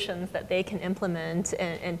solutions that they can implement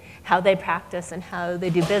in how they practice and how they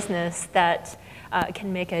do business that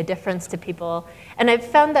can make a difference to people. And I've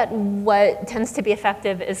found that what tends to be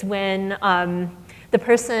effective is when the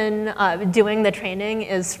person doing the training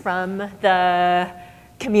is from the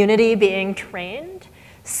community being trained.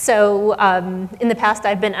 So in the past,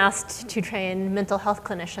 I've been asked to train mental health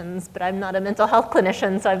clinicians, but I'm not a mental health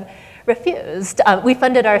clinician, so I've refused. We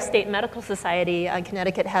funded our state medical society.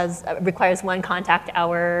 Connecticut requires 1 contact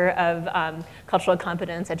hour of cultural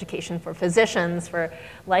competence education for physicians, for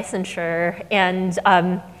licensure. And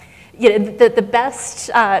the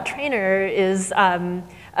best trainer is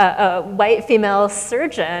a white female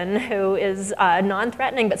surgeon who is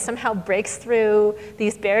non-threatening but somehow breaks through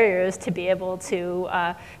these barriers to be able to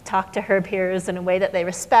talk to her peers in a way that they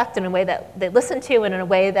respect, in a way that they listen to, and in a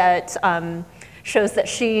way that shows that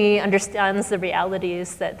she understands the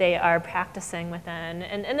realities that they are practicing within.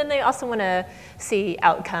 And then they also want to see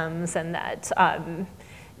outcomes and that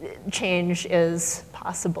change is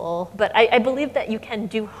possible. But I believe that you can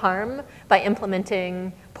do harm by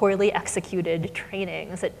implementing poorly executed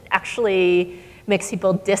trainings. It actually makes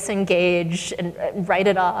people disengage and write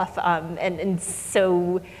it off. And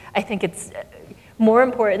so I think it's more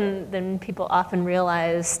important than people often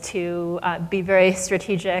realize to be very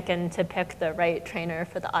strategic and to pick the right trainer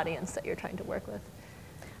for the audience that you're trying to work with.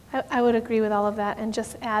 I would agree with all of that, and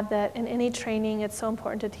just add that in any training, it's so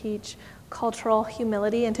important to teach cultural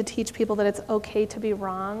humility and to teach people that it's okay to be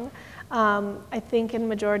wrong. I think in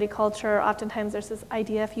majority culture, oftentimes there's this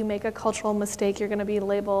idea if you make a cultural mistake, you're going to be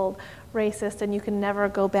labeled racist and you can never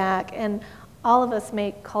go back. And all of us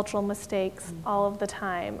make cultural mistakes all of the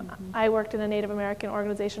time. I worked in a Native American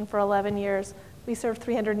organization for 11 years. We served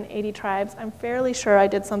 380 tribes. I'm fairly sure I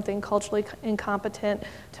did something culturally incompetent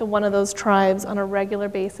to one of those tribes on a regular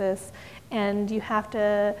basis. And you have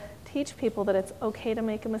to teach people that it's okay to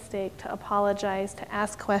make a mistake, to apologize, to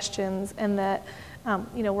ask questions, and that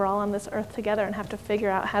we're all on this earth together and have to figure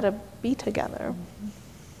out how to be together.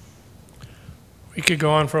 We could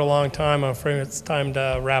go on for a long time. I'm afraid it's time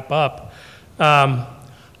to wrap up.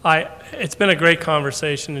 It's been a great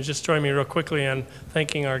conversation, and just join me real quickly in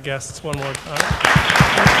thanking our guests one more time.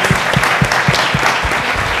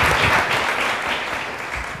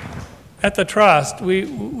 At the Trust, we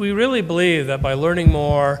really believe that by learning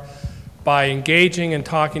more, by engaging and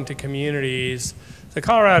talking to communities, the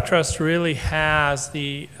Colorado Trust really has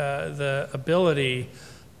the ability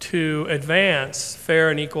to advance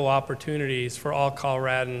fair and equal opportunities for all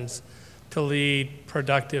Coloradans to lead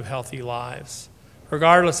productive, healthy lives,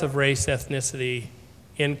 regardless of race, ethnicity,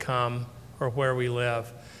 income, or where we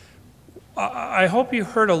live. I hope you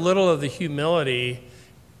heard a little of the humility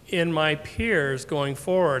in my peers going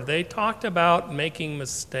forward. They talked about making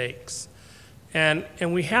mistakes. And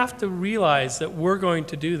we have to realize that we're going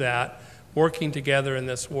to do that, working together in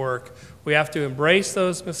this work. We have to embrace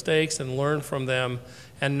those mistakes and learn from them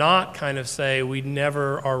and not kind of say we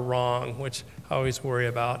never are wrong, which I always worry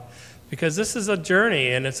about. Because this is a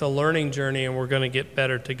journey, and it's a learning journey, and we're going to get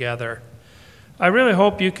better together. I really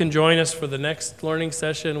hope you can join us for the next learning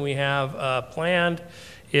session we have planned.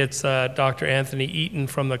 It's Dr. Anthony Eaton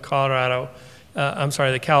from the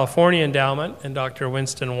California Endowment, and Dr.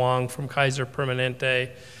 Winston Wong from Kaiser Permanente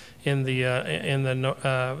in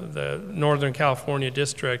the Northern California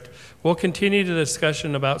district. We'll continue the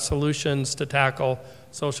discussion about solutions to tackle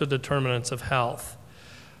social determinants of health.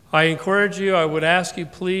 I encourage you, I would ask you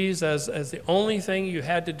please, as the only thing you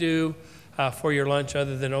had to do for your lunch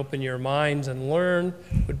other than open your minds and learn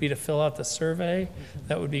would be to fill out the survey.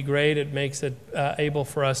 That would be great. It makes it able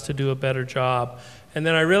for us to do a better job. And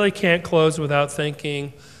then I really can't close without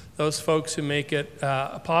thanking those folks who make it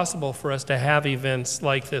possible for us to have events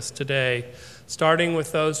like this today, starting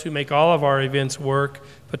with those who make all of our events work,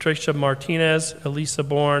 Patricia Martinez, Elisa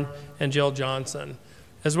Bourne, and Jill Johnson,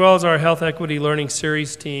 as well as our Health Equity Learning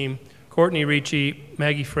Series team, Courtney Ricci,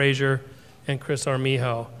 Maggie Frazier, and Chris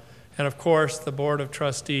Armijo, and of course, the Board of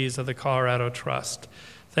Trustees of the Colorado Trust.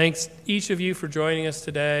 Thanks each of you for joining us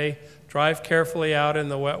today. Drive carefully out in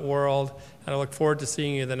the wet world, and I look forward to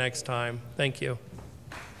seeing you the next time. Thank you.